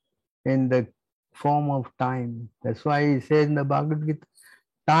in the form of time. That's why he says in the Bhagavad Gita,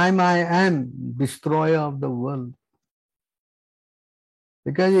 time I am, destroyer of the world.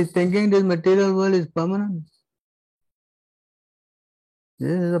 Because he's thinking this material world is permanent.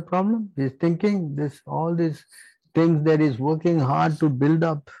 This is a problem. He's thinking all these things that he's working hard to build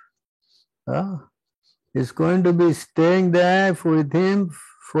up. Is going to be staying there with him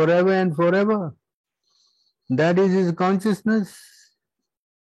forever and forever. That is his consciousness.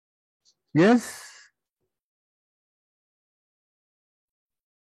 Yes?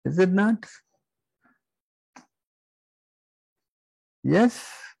 Is it not? Yes?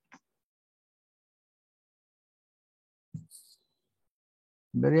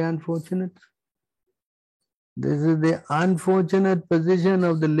 Very unfortunate. This is the unfortunate position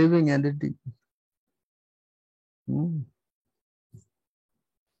of the living entity.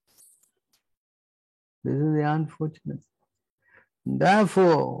 This is the unfortunate.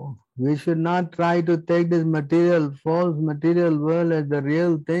 Therefore, we should not try to take this false material world as the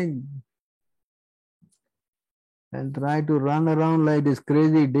real thing and try to run around like this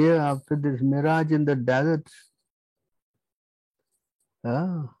crazy deer after this mirage in the desert.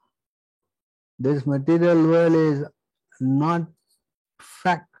 This material world is not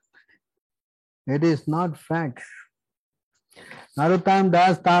fact. It is not fact. Narottam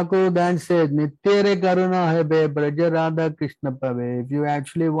Das Thakur then says, Nityere Karuna Hebe Braja Radha Krishna Pave. If you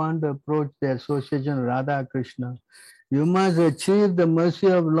actually want to approach the association of Radha Krishna, you must achieve the mercy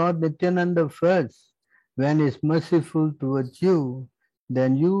of Lord Nityananda first. When he is merciful towards you,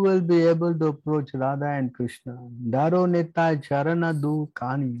 then you will be able to approach Radha and Krishna. Daro Nitai Charana Du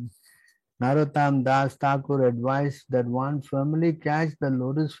Kani. Narottam Das Thakur advised that one firmly catch the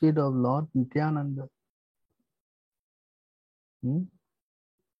lotus feet of Lord Nityananda.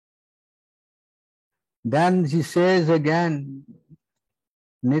 Then he says again,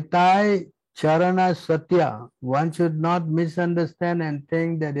 Nitai Charana Satya. One should not misunderstand and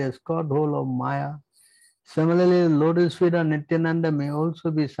think that he has caught hold of Maya. Similarly, the lotus feet of Nityananda may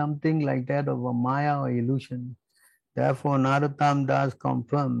also be something like that of a Maya or illusion. Therefore, Narottam Das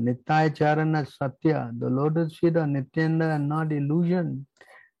confirmed, Nitai Charana Satya. The lotus feet of Nityananda are not illusion.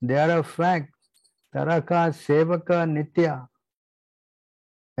 They are a fact. Taraka Sevaka Nitya.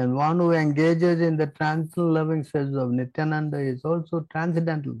 And one who engages in the transcendental loving service of Nityananda is also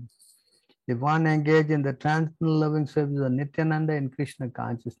transcendental. If one engages in the transcendental loving service of Nityananda in Krishna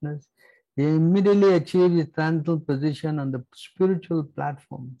consciousness, he immediately achieves his transcendental position on the spiritual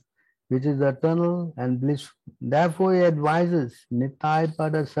platform, which is eternal and blissful. Therefore, he advises Nitai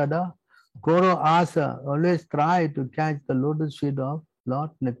Pada Sada Koro Asa, always try to catch the lotus feet of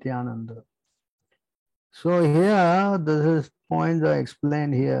Lord Nityananda. So here, this is points I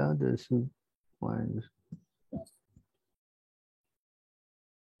explained here. This is points.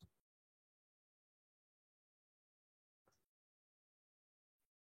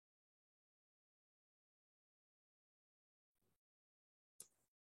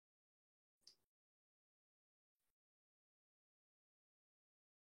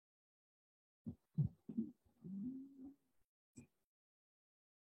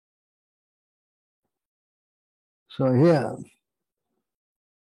 So here,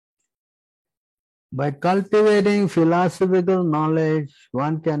 by cultivating philosophical knowledge,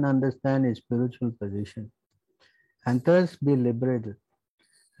 one can understand his spiritual position and thus be liberated.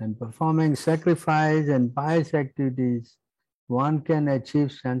 And performing sacrifice and pious activities, one can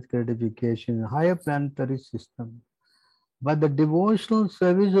achieve sense gratification in a higher planetary system. But the devotional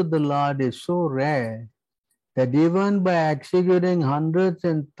service of the Lord is so rare that even by executing hundreds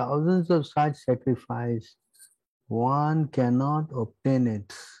and thousands of such sacrifices, one cannot obtain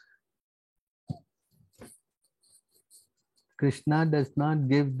it. Krishna does not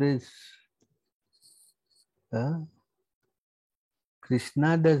give this.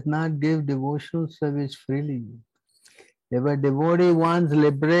 Krishna does not give devotional service freely. If a devotee wants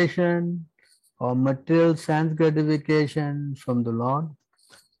liberation or material sense gratification from the Lord,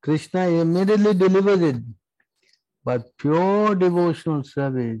 Krishna immediately delivers it. But pure devotional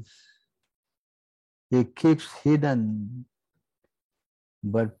service, he keeps hidden.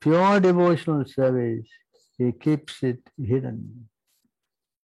 But pure devotional service, he keeps it hidden.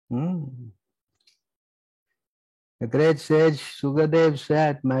 The great sage Sukadev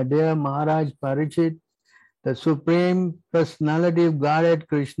said, my dear Maharaj Parikshit, the Supreme Personality of Godhead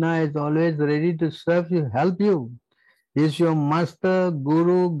Krishna is always ready to serve you, help you. He is your master,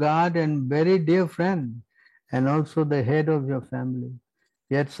 guru, God, and very dear friend, and also the head of your family.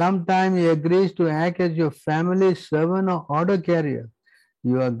 Yet sometimes he agrees to act as your family servant or order carrier.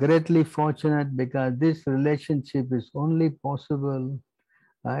 You are greatly fortunate because this relationship is possible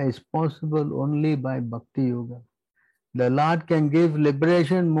only by Bhakti Yoga. The Lord can give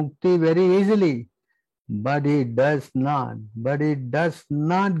liberation, mukti very easily, but He does not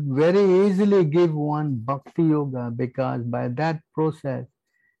very easily give one Bhakti Yoga, because by that process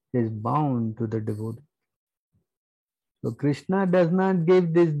He is bound to the devotee. So Krishna does not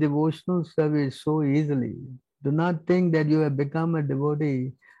give this devotional service so easily. Do not think that you have become a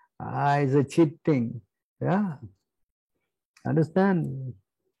devotee is a cheap thing. Yeah. Understand?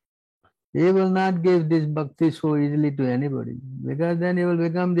 He will not give this bhakti so easily to anybody, because then he will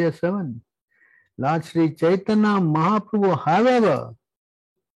become their servant. Lord Sri Chaitanya Mahaprabhu, however,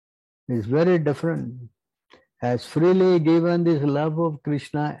 is very different. Has freely given this love of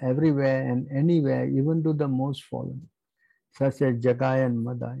Krishna everywhere and anywhere, even to the most fallen, such as Jagai and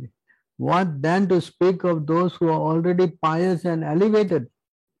Madai. What then to speak of those who are already pious and elevated?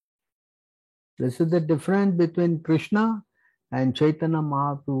 This is the difference between Krishna and Chaitanya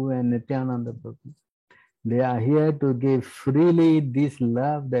Mahaprabhu and Nityananda Prabhu. They are here to give freely this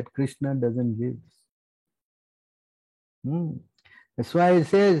love that Krishna doesn't give. That's why he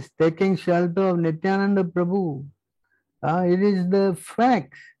says, taking shelter of Nityananda Prabhu, it is the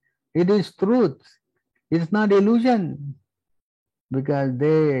fact, it is truth, it's not illusion. because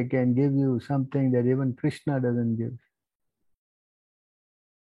they can give you something that even Krishna doesn't give.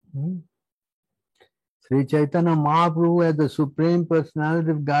 Sri Chaitanya Mahaprabhu, as the Supreme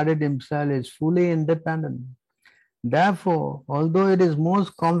Personality of Godhead himself, is fully independent. Therefore, although it is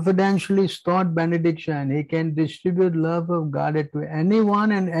most confidentially stored benediction, he can distribute love of Godhead to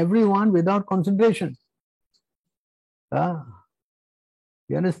anyone and everyone without concentration.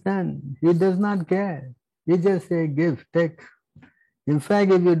 You understand? He does not care. He just say, give, take. In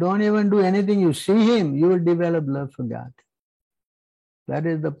fact, if you don't even do anything, you see him, you will develop love for God. That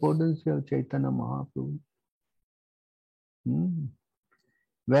is the potency of Chaitanya Mahaprabhu.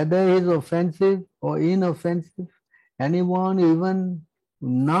 Whether he is offensive or inoffensive, anyone even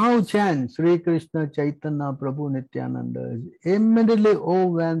now chants Sri Krishna Chaitanya Prabhu Nityananda is immediately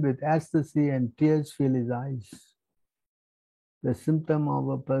overwhelmed with ecstasy and tears fill his eyes. The symptom of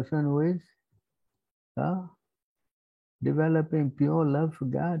a person who is developing pure love for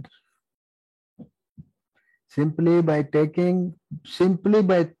God. Simply by talking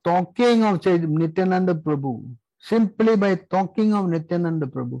of Nityananda Prabhu, simply by talking of Nityananda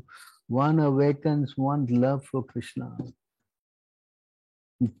Prabhu, one awakens one's love for Krishna.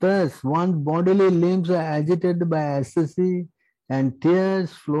 Thus, one's bodily limbs are agitated by ecstasy and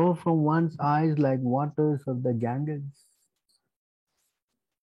tears flow from one's eyes like waters of the Ganges.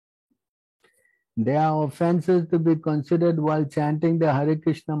 There are offenses to be considered while chanting the Hare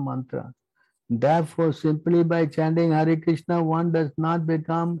Krishna mantra. Therefore, simply by chanting Hare Krishna, one does not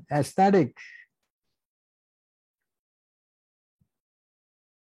become ecstatic.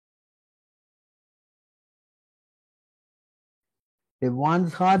 If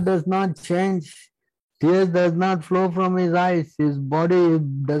one's heart does not change, tears does not flow from his eyes, his body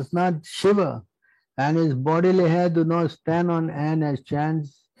does not shiver, and his bodily hair do not stand on end as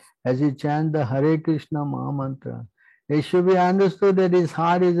he chants the Hare Krishna Maha Mantra. It should be understood that his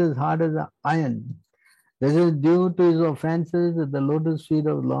heart is as hard as iron. This is due to his offenses at the lotus feet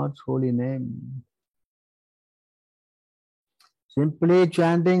of Lord's holy name. Simply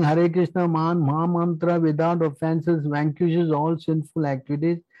chanting Hare Krishna Maha Mantra without offenses vanquishes all sinful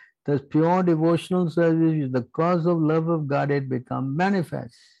activities. Thus pure devotional service is the cause of love of Godhead become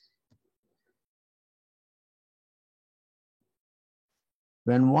manifest.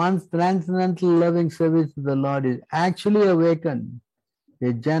 When one's transcendental loving service to the Lord is actually awakened,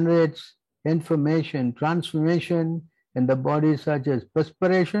 it generates information, transformation in the body such as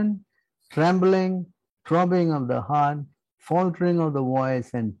perspiration, trembling, throbbing of the heart, faltering of the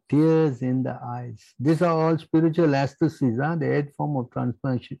voice, and tears in the eyes. These are all spiritual ecstasies, the eighth form of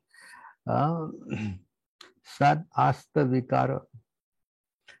transformation. Sat Asta Vikara.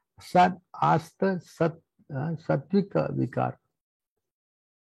 Sat Asta Satvika Vikara.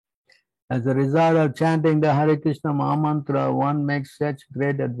 As a result of chanting the Hare Krishna Maha Mantra, one makes such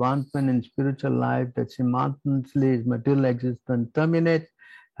great advancement in spiritual life that simultaneously his material existence terminates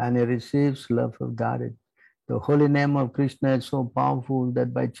and he receives love of Godhead. The holy name of Krishna is so powerful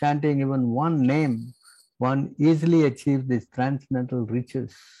that by chanting even one name, one easily achieves these transcendental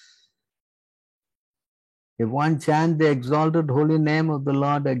riches. If one chants the exalted holy name of the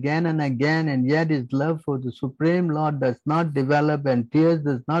Lord again and again, and yet his love for the Supreme Lord does not develop and tears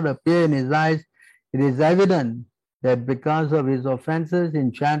does not appear in his eyes, it is evident that because of his offenses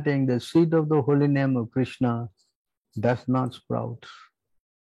in chanting, the seed of the holy name of Krishna does not sprout.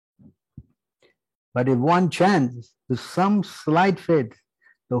 But if one chants with some slight faith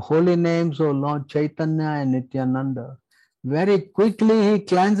the holy names of Lord Chaitanya and Nityananda, very quickly he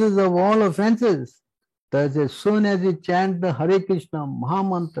cleanses of all offenses. Thus, as soon as he chants the Hare Krishna Maha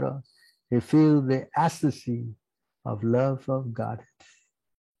Mantra, he feels the ecstasy of love of Godhead.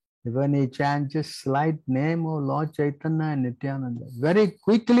 When he chants just slight name of Lord Chaitanya and Nityananda, very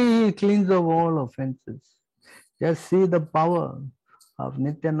quickly he cleans of all offenses. Just see the power of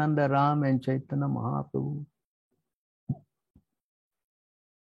Nityananda Ram and Chaitanya Mahaprabhu.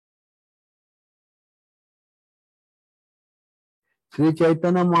 Sri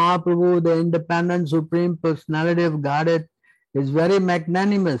Chaitanya Mahaprabhu, the independent Supreme Personality of Godhead, is very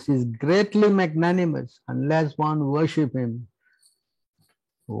magnanimous, is greatly magnanimous. Unless one worship him,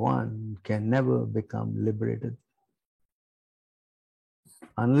 one can never become liberated.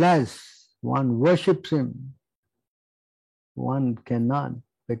 Unless one worships him, one cannot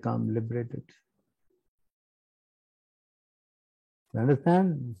become liberated. You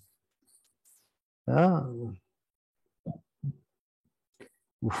understand? Oh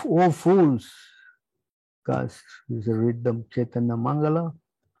fools, because you should read the Chaitanya Mangala.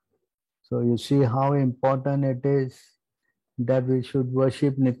 So you see how important it is that we should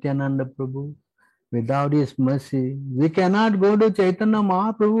worship Nityananda Prabhu. without His mercy. We cannot go to Chaitanya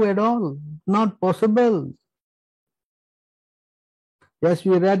Mahaprabhu at all. Not possible. Yes,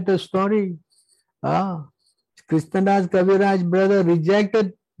 we read the story. Krishnadas Kaviraj brother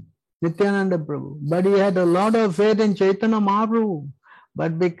rejected Nityananda Prabhu, but he had a lot of faith in Chaitanya Mahaprabhu.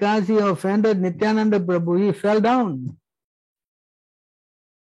 But because he offended Nityananda Prabhu, he fell down,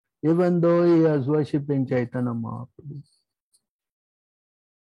 even though he was worshipping Chaitanya Mahaprabhu.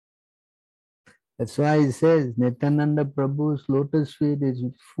 That's why he says Nityananda Prabhu's lotus feet is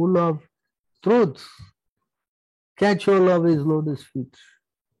full of truth. Catch hold of his lotus feet.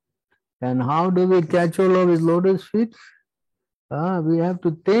 And how do we catch hold of his lotus feet? We have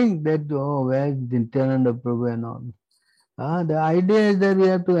to think that, oh, where is Nityananda Prabhu and all. The idea is that we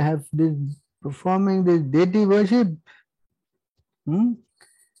have to have this, performing this deity worship.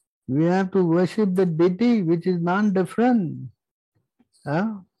 We have to worship the deity which is non-different.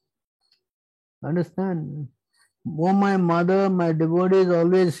 Understand? Oh, my mother, my devotees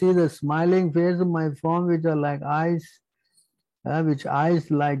always see the smiling face of my form, which are like eyes, which eyes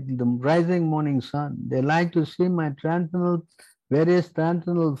like the rising morning sun. They like to see my various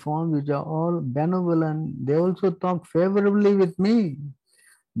transcendental forms, which are all benevolent. They also talk favorably with me.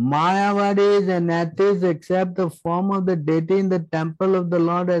 Mayavadis and atheists accept the form of the deity in the temple of the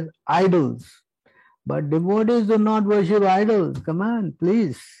Lord as idols. But devotees do not worship idols. Come on,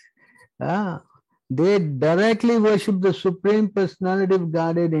 please. They directly worship the Supreme Personality of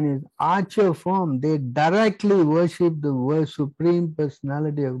Godhead in His archer form. They directly worship the Supreme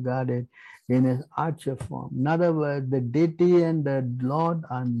Personality of Godhead in His archer form. In other words, the deity and the Lord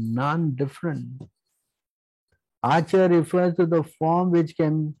are non-different. Archer refers to the form which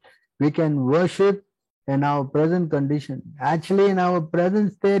we can worship in our present condition. Actually, in our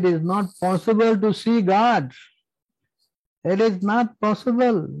present state, it is not possible to see God. It is not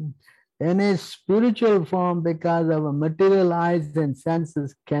possible. In a spiritual form, because our material eyes and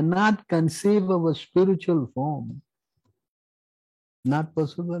senses cannot conceive of a spiritual form. Not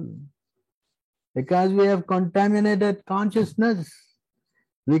possible. Because we have contaminated consciousness.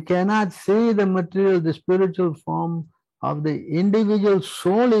 We cannot see the spiritual form of the individual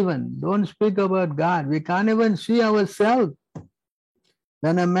soul even. Don't speak about God. We can't even see ourselves.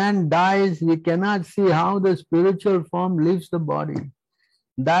 When a man dies, we cannot see how the spiritual form leaves the body.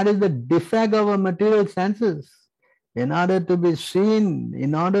 That is the defect of our material senses. In order to be seen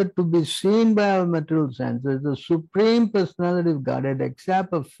by our material senses, the Supreme Personality of Godhead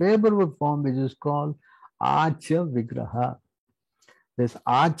accepts a favorable form which is called Archa Vigraha. This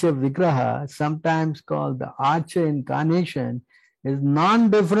Archa Vigraha, sometimes called the Archa Incarnation, is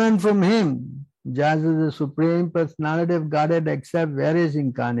non-different from Him. Just as the Supreme Personality of Godhead accepts various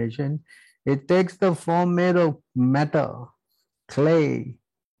incarnations, it takes the form made of matter, clay,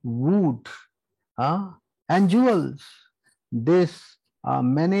 wood, and jewels. These are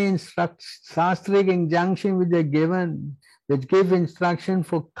many shastric injunctions which are given, which give instruction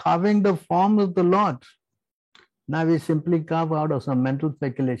for carving the form of the Lord. Now we simply carve out of some mental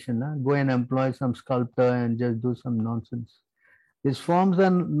speculation, go and employ some sculptor and just do some nonsense. These forms are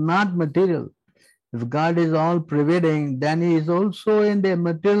not material. If God is all pervading, then He is also in the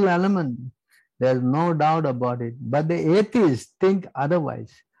material element. There's no doubt about it. But the atheists think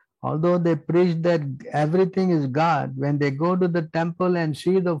otherwise. Although they preach that everything is God, when they go to the temple and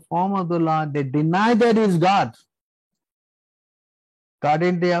see the form of the Lord, they deny that He is God.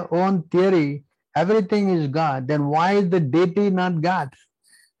 According to their own theory, everything is God. Then why is the deity not God?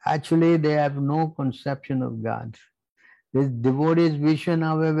 Actually, they have no conception of God. This devotee's vision,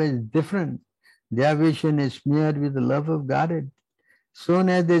 however, is different. Their vision is smeared with the love of Godhead. Soon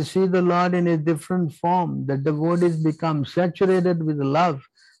as they see the Lord in a different form, the devotees become saturated with love,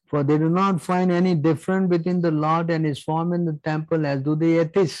 for they do not find any difference between the Lord and His form in the temple, as do the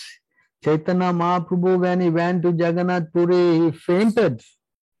atheists. Chaitanya Mahaprabhu, when he went to Jagannath Puri, he fainted.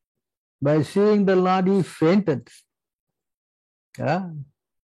 By seeing the Lord, he fainted. There's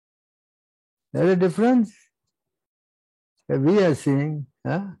a difference. We are seeing,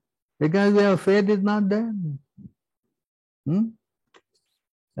 because our faith is not there.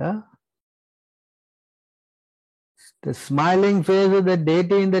 The smiling face of the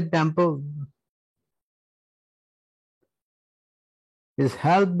deity in the temple is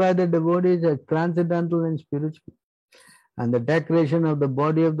held by the devotees as transcendental and spiritual. And the decoration of the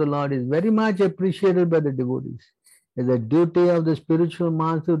body of the Lord is very much appreciated by the devotees. It's a duty of the spiritual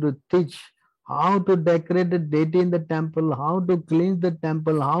master to teach how to decorate the deity in the temple, how to cleanse the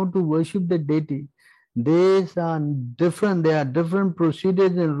temple, how to worship the deity. These are different. There are different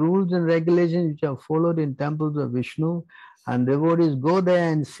procedures and rules and regulations which are followed in temples of Vishnu And devotees go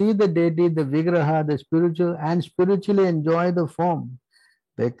there and see the deity, the Vigraha, the spiritual, and spiritually enjoy the form,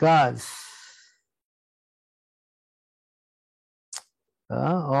 because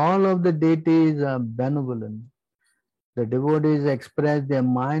all of the deities are benevolent. The devotees express their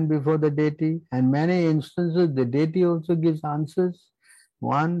mind before the deity, and many instances the deity also gives answers.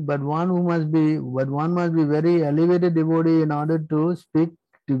 One must be very elevated devotee in order to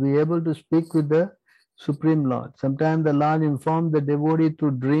be able to speak with the Supreme Lord. Sometimes the Lord informs the devotee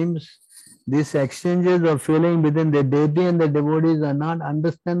through dreams. These exchanges of feeling between the deity and the devotees are not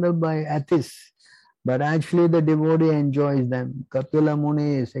understandable by atheists, but actually the devotee enjoys them. Kapila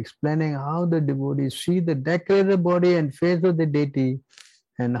Muni is explaining how the devotees see the decorated body and face of the deity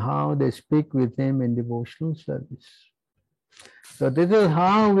and how they speak with him in devotional service. So this is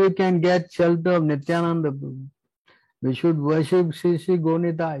how we can get shelter of Nityananda Prabhu. We should worship Sri Sri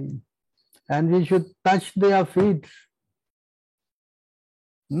Gonitai and we should touch their feet.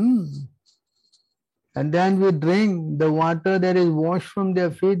 And then we drink the water that is washed from their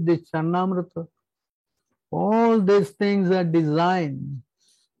feet, this Charnamrita. All these things are designed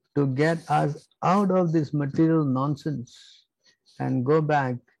to get us out of this material nonsense and go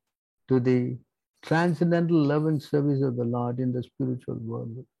back to the transcendental love and service of the Lord in the spiritual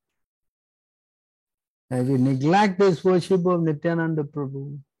world. If we neglect this worship of Nityananda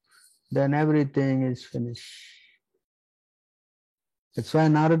Prabhu, then everything is finished. That's why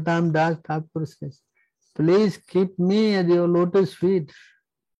Narottam Das Thakur says, please keep me at your lotus feet.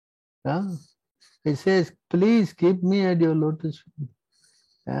 He says, please keep me at your lotus feet.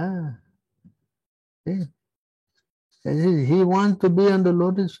 He wants to be on the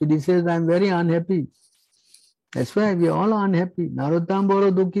lotus feet. He says, I'm very unhappy. That's why we are all unhappy. Narottam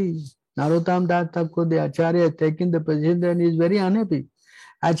Boro Dukhi. Narottam Das Thakur, the Acharya, is taking the position and he is very unhappy.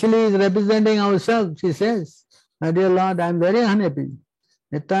 Actually, he is representing ourselves. He says, my dear Lord, I am very unhappy.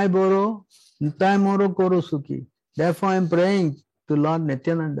 Nitai Boro, Nitai Moro Koro Sukhi. Therefore, I am praying to Lord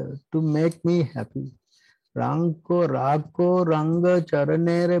Nityananda to make me happy. Ranko Rako Ranga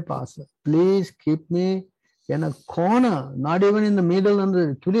Charanere Pasa. Please keep me in a corner, not even in the middle,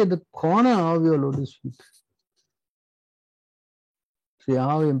 actually at the corner of your lotus feet. See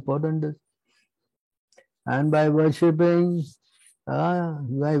how important this is. And by worshipping,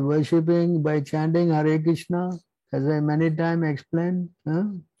 by chanting Hare Krishna, as I many times explained,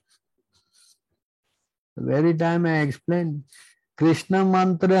 Krishna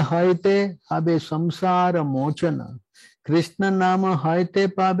mantra haite abe samsara mochana. Krishna nama haite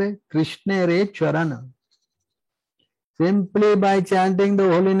pabe Krishna re charana. Simply by chanting the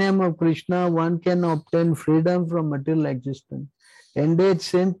holy name of Krishna, one can obtain freedom from material existence. Indeed,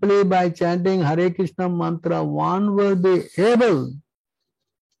 simply by chanting Hare Krishna mantra, one will be able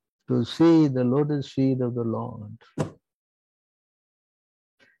to see the lotus feet of the Lord.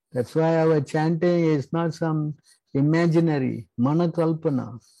 That's why our chanting is not some imaginary,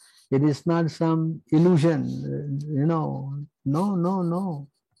 manakalpana. It is not some illusion, No.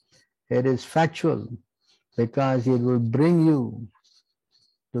 It is factual, because it will bring you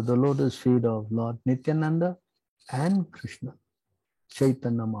to the lotus feet of Lord Nityananda and Krishna,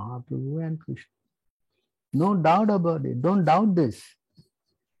 Chaitanya Mahaprabhu and Krishna. No doubt about it. Don't doubt this.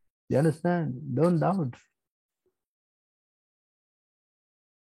 You understand? Don't doubt.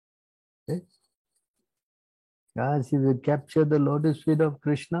 Okay? As if you capture the lotus feet of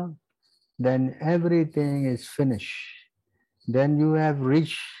Krishna, then everything is finished. Then you have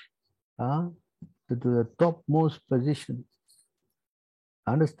reached to the topmost position.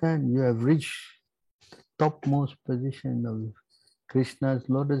 Understand? You have reached the topmost position of Krishna's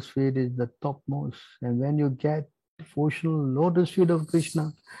lotus feet is the topmost. And when you get devotional lotus feet of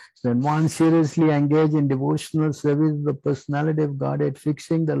Krishna, then one seriously engage in devotional service of the personality of Godhead,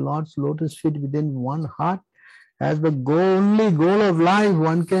 fixing the Lord's lotus feet within one heart. As the only goal of life,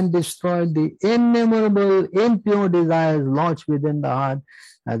 one can destroy the innumerable impure desires lodged within the heart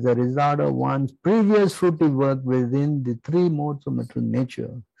as a result of one's previous fruitive work within the three modes of material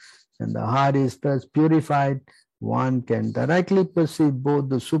nature. And the heart is thus purified. One can directly perceive both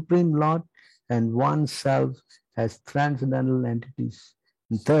the Supreme Lord and oneself as transcendental entities.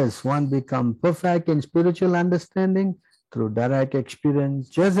 And thus, one becomes perfect in spiritual understanding through direct experience,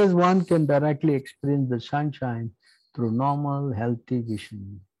 just as one can directly experience the sunshine through normal, healthy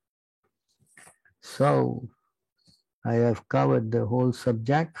vision. So, I have covered the whole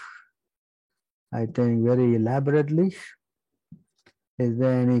subject, I think very elaborately. Is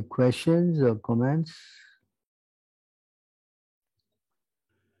there any questions or comments?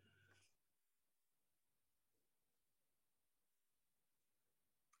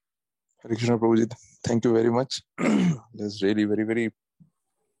 Hare Krishna Prabhuji, thank you very much. That's really very, very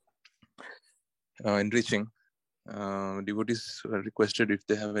enriching. Devotees are requested if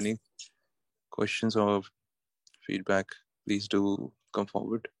they have any questions or feedback, please do come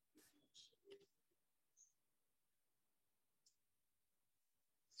forward.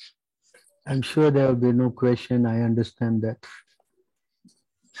 I'm sure there will be no question. I understand that.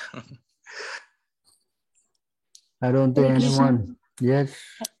 I don't think anyone. Yes.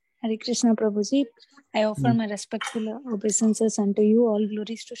 Hare Krishna Prabhuji, I offer my respectful obeisances unto you. All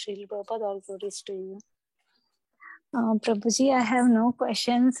glories to Srila Prabhupada, all glories to you. Prabhuji, I have no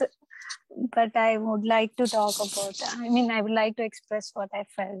questions, but I would like to talk about, I would like to express what I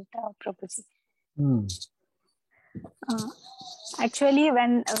felt, Prabhuji. Actually,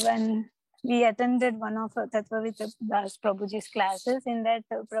 when we attended one of Tattvavida Das Prabhuji's classes, in that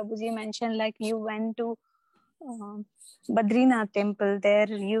Prabhuji mentioned like you went to Badrinath temple. There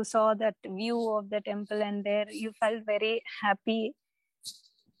you saw that view of the temple, and there you felt very happy,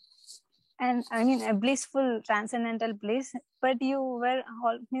 and a blissful transcendental bliss. But you were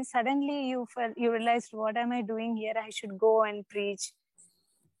suddenly you realized, what am I doing here? I should go and preach.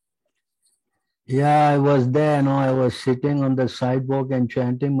 Yeah, I was there. I was sitting on the sidewalk and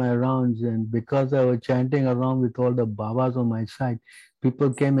chanting my rounds, and because I was chanting around with all the Babas on my side,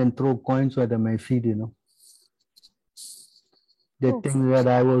 people came and threw coins at my feet. They think that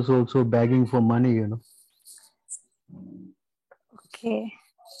I was also begging for money. Okay.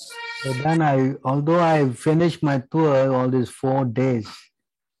 So then although I finished my tour all these 4 days,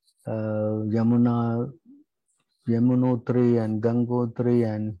 Yamunotri and Gangotri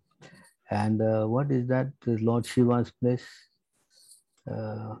and what is that? Lord Shiva's place.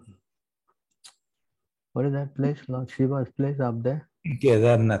 What is that place? Lord Shiva's place up there?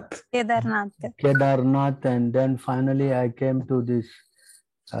 Kedarnath. Kedarnath, and then finally I came to this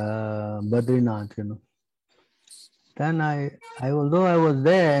Badrinath. Then although I was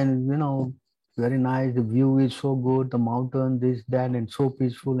there, and very nice, the view is so good, the mountain, this, that, and so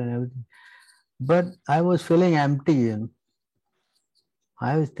peaceful and everything. But I was feeling empty.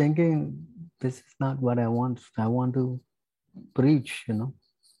 I was thinking, this is not what I want. I want to preach,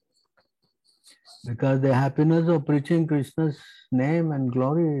 because the happiness of preaching Krishna's name and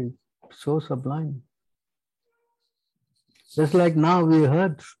glory is so sublime. Just like now we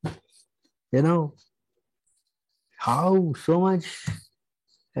heard, how so much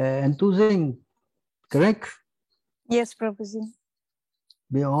enthusiasm, correct? Yes, Prabhuji.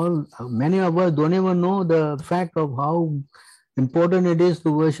 Many of us don't even know the fact of how important it is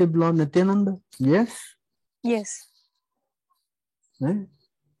to worship Lord Nityananda. Yes? Yes.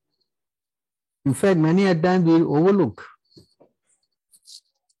 In fact, many a times we overlook.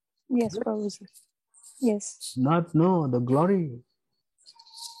 Yes, Prabhuji. Yes. Not know the glory.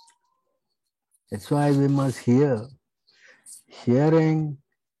 That's why we must hear. Hearing,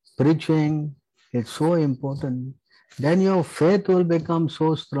 preaching, it's so important. Then your faith will become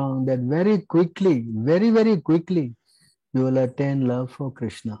so strong that very quickly, very, very quickly, you will attain love for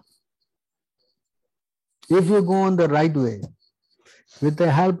Krishna. If you go on the right way, with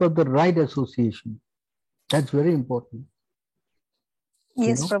the help of the right association, that's very important.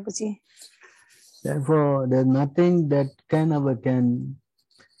 Yes, Prabhuji. Therefore, there's nothing that can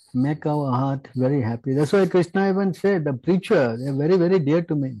make our heart very happy. That's why Krishna even said, the preacher, they're very, very dear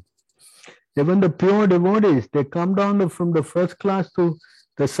to me. Even the pure devotees, they come down from the first class to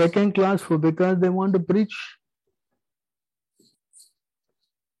the second class because they want to preach.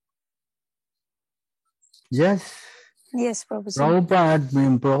 Yes. Yes, Prabhuji.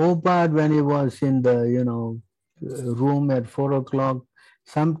 Prabhupada, when he was in the room at 4 o'clock,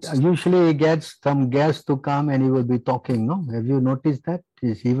 usually he gets some guests to come and he will be talking. No, have you noticed that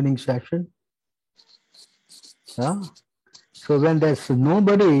his evening session? So when there's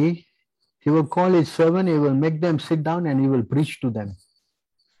nobody, he will call his servant. He will make them sit down and he will preach to them.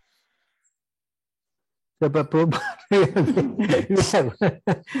 So Prabhupada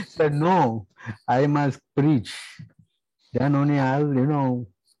said, no, I must preach. Then only I'll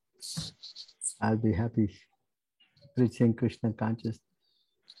be happy preaching Krishna consciousness.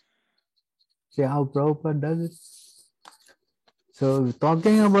 See how Prabhupada does it? So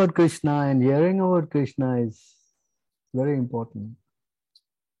talking about Krishna and hearing about Krishna is very important.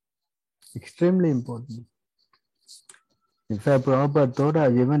 Extremely important. In fact, Prabhupada told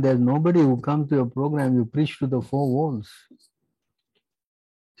us, even there's nobody who comes to your program, you preach to the 4 walls.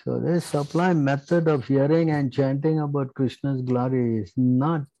 So this sublime method of hearing and chanting about Krishna's glory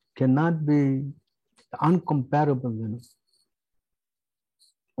cannot be uncomparable.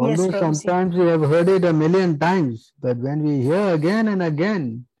 Although sometimes we have heard it a million times, but when we hear again and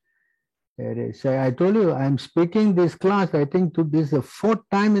again, So I told you, I'm speaking this class, I think this is the 4th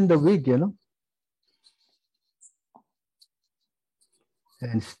time in the week,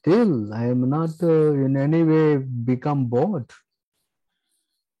 And still, I am not in any way become bored.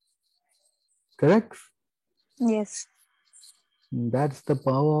 Correct? Yes. That's the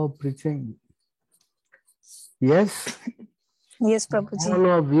power of preaching. Yes? Yes,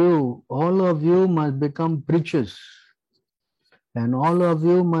 Prabhuji. All of you must become preachers. And all of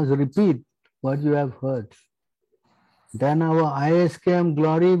you must repeat what you have heard. Then our ISKM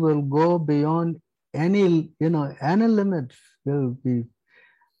glory will go beyond any limits.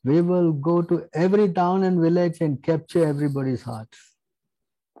 We will go to every town and village and capture everybody's hearts.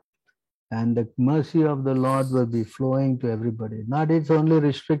 And the mercy of the Lord will be flowing to everybody. Not it's only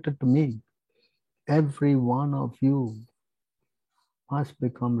restricted to me. Every one of you must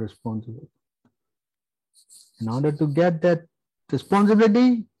become responsible. In order to get that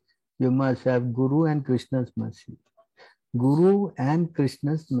responsibility, you must have Guru and Krishna's mercy. Guru and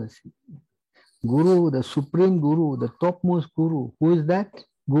Krishna's mercy. Guru, the supreme Guru, the topmost Guru. Who is that?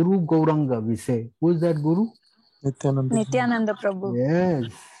 Guru Gauranga, we say. Who is that Guru? Nityananda Prabhu.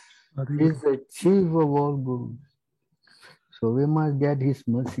 Yes. He is the chief of all Gurus. So we must get his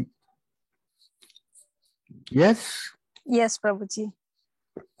mercy. Yes? Yes, Prabhuji.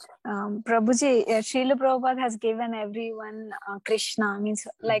 Prabhuji, Srila Prabhupada has given everyone Krishna, means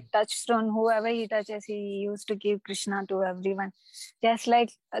like touchstone, whoever he touches, he used to give Krishna to everyone. Just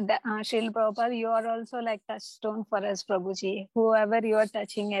like Srila Prabhupada, you are also like touchstone for us, Prabhuji. Whoever you are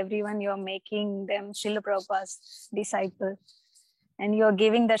touching, everyone, you are making them Srila Prabhupada's disciple. And you are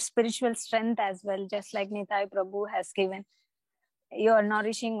giving that spiritual strength as well, just like Nitai Prabhu has given. You are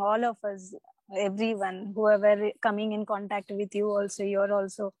nourishing all of us, everyone, whoever coming in contact with you also, you are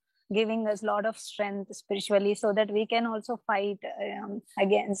also giving us a lot of strength spiritually so that we can also fight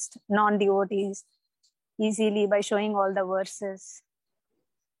against non-devotees easily by showing all the verses.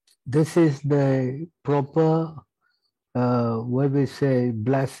 This is the proper, what we say,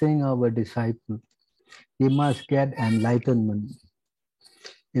 blessing of a disciple. He must get enlightenment.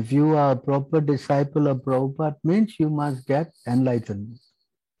 If you are a proper disciple of Prabhupada, means you must get enlightenment.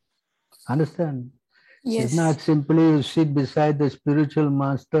 Understand? Yes. It's not simply you sit beside the spiritual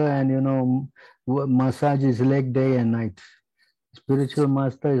master and massage his leg day and night. Spiritual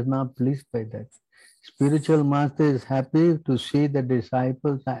master is not pleased by that. Spiritual master is happy to see the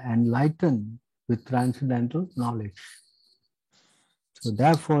disciples are enlightened with transcendental knowledge. So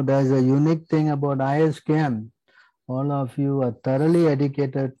therefore, there's a unique thing about ISKM. All of you are thoroughly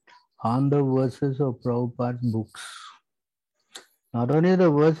educated on the verses of Prabhupada's books. Not only the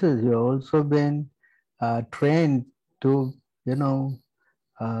verses, you've also been trained to,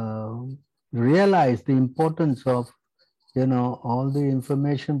 realize the importance of, all the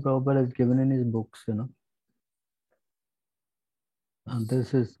information Prabhupada has given in his books, And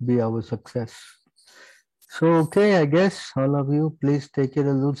this is be our success. So, okay, I guess all of you, please take it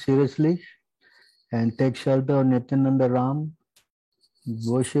a little seriously and take shelter of Nityananda Ram,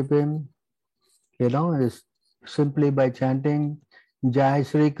 worship him, is simply by chanting Jai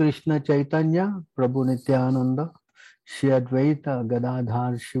Sri Krishna Chaitanya, Prabhu Nityananda, Shri Advaita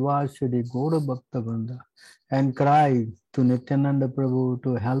Gadadhar Shiva Shri Gaura Bhakta Vrinda, and cry to Nityananda Prabhu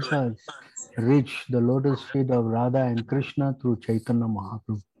to help us reach the lotus feet of Radha and Krishna through Chaitanya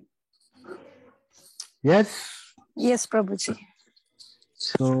Mahaprabhu. Yes? Yes, Prabhuji.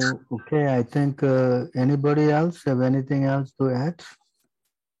 So, okay, I think anybody else have anything else to add?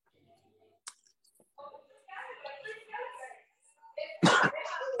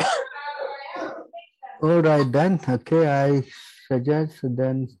 All right then, okay, I suggest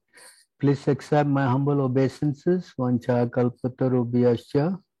then please accept my humble obeisances. Vancha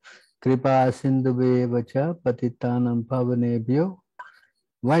kalpatarubhyascha kripa sindhuvevacha patitanam pavanebhyo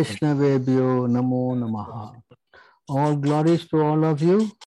Vaishnavebhyo namo namaha. All glories to all of you.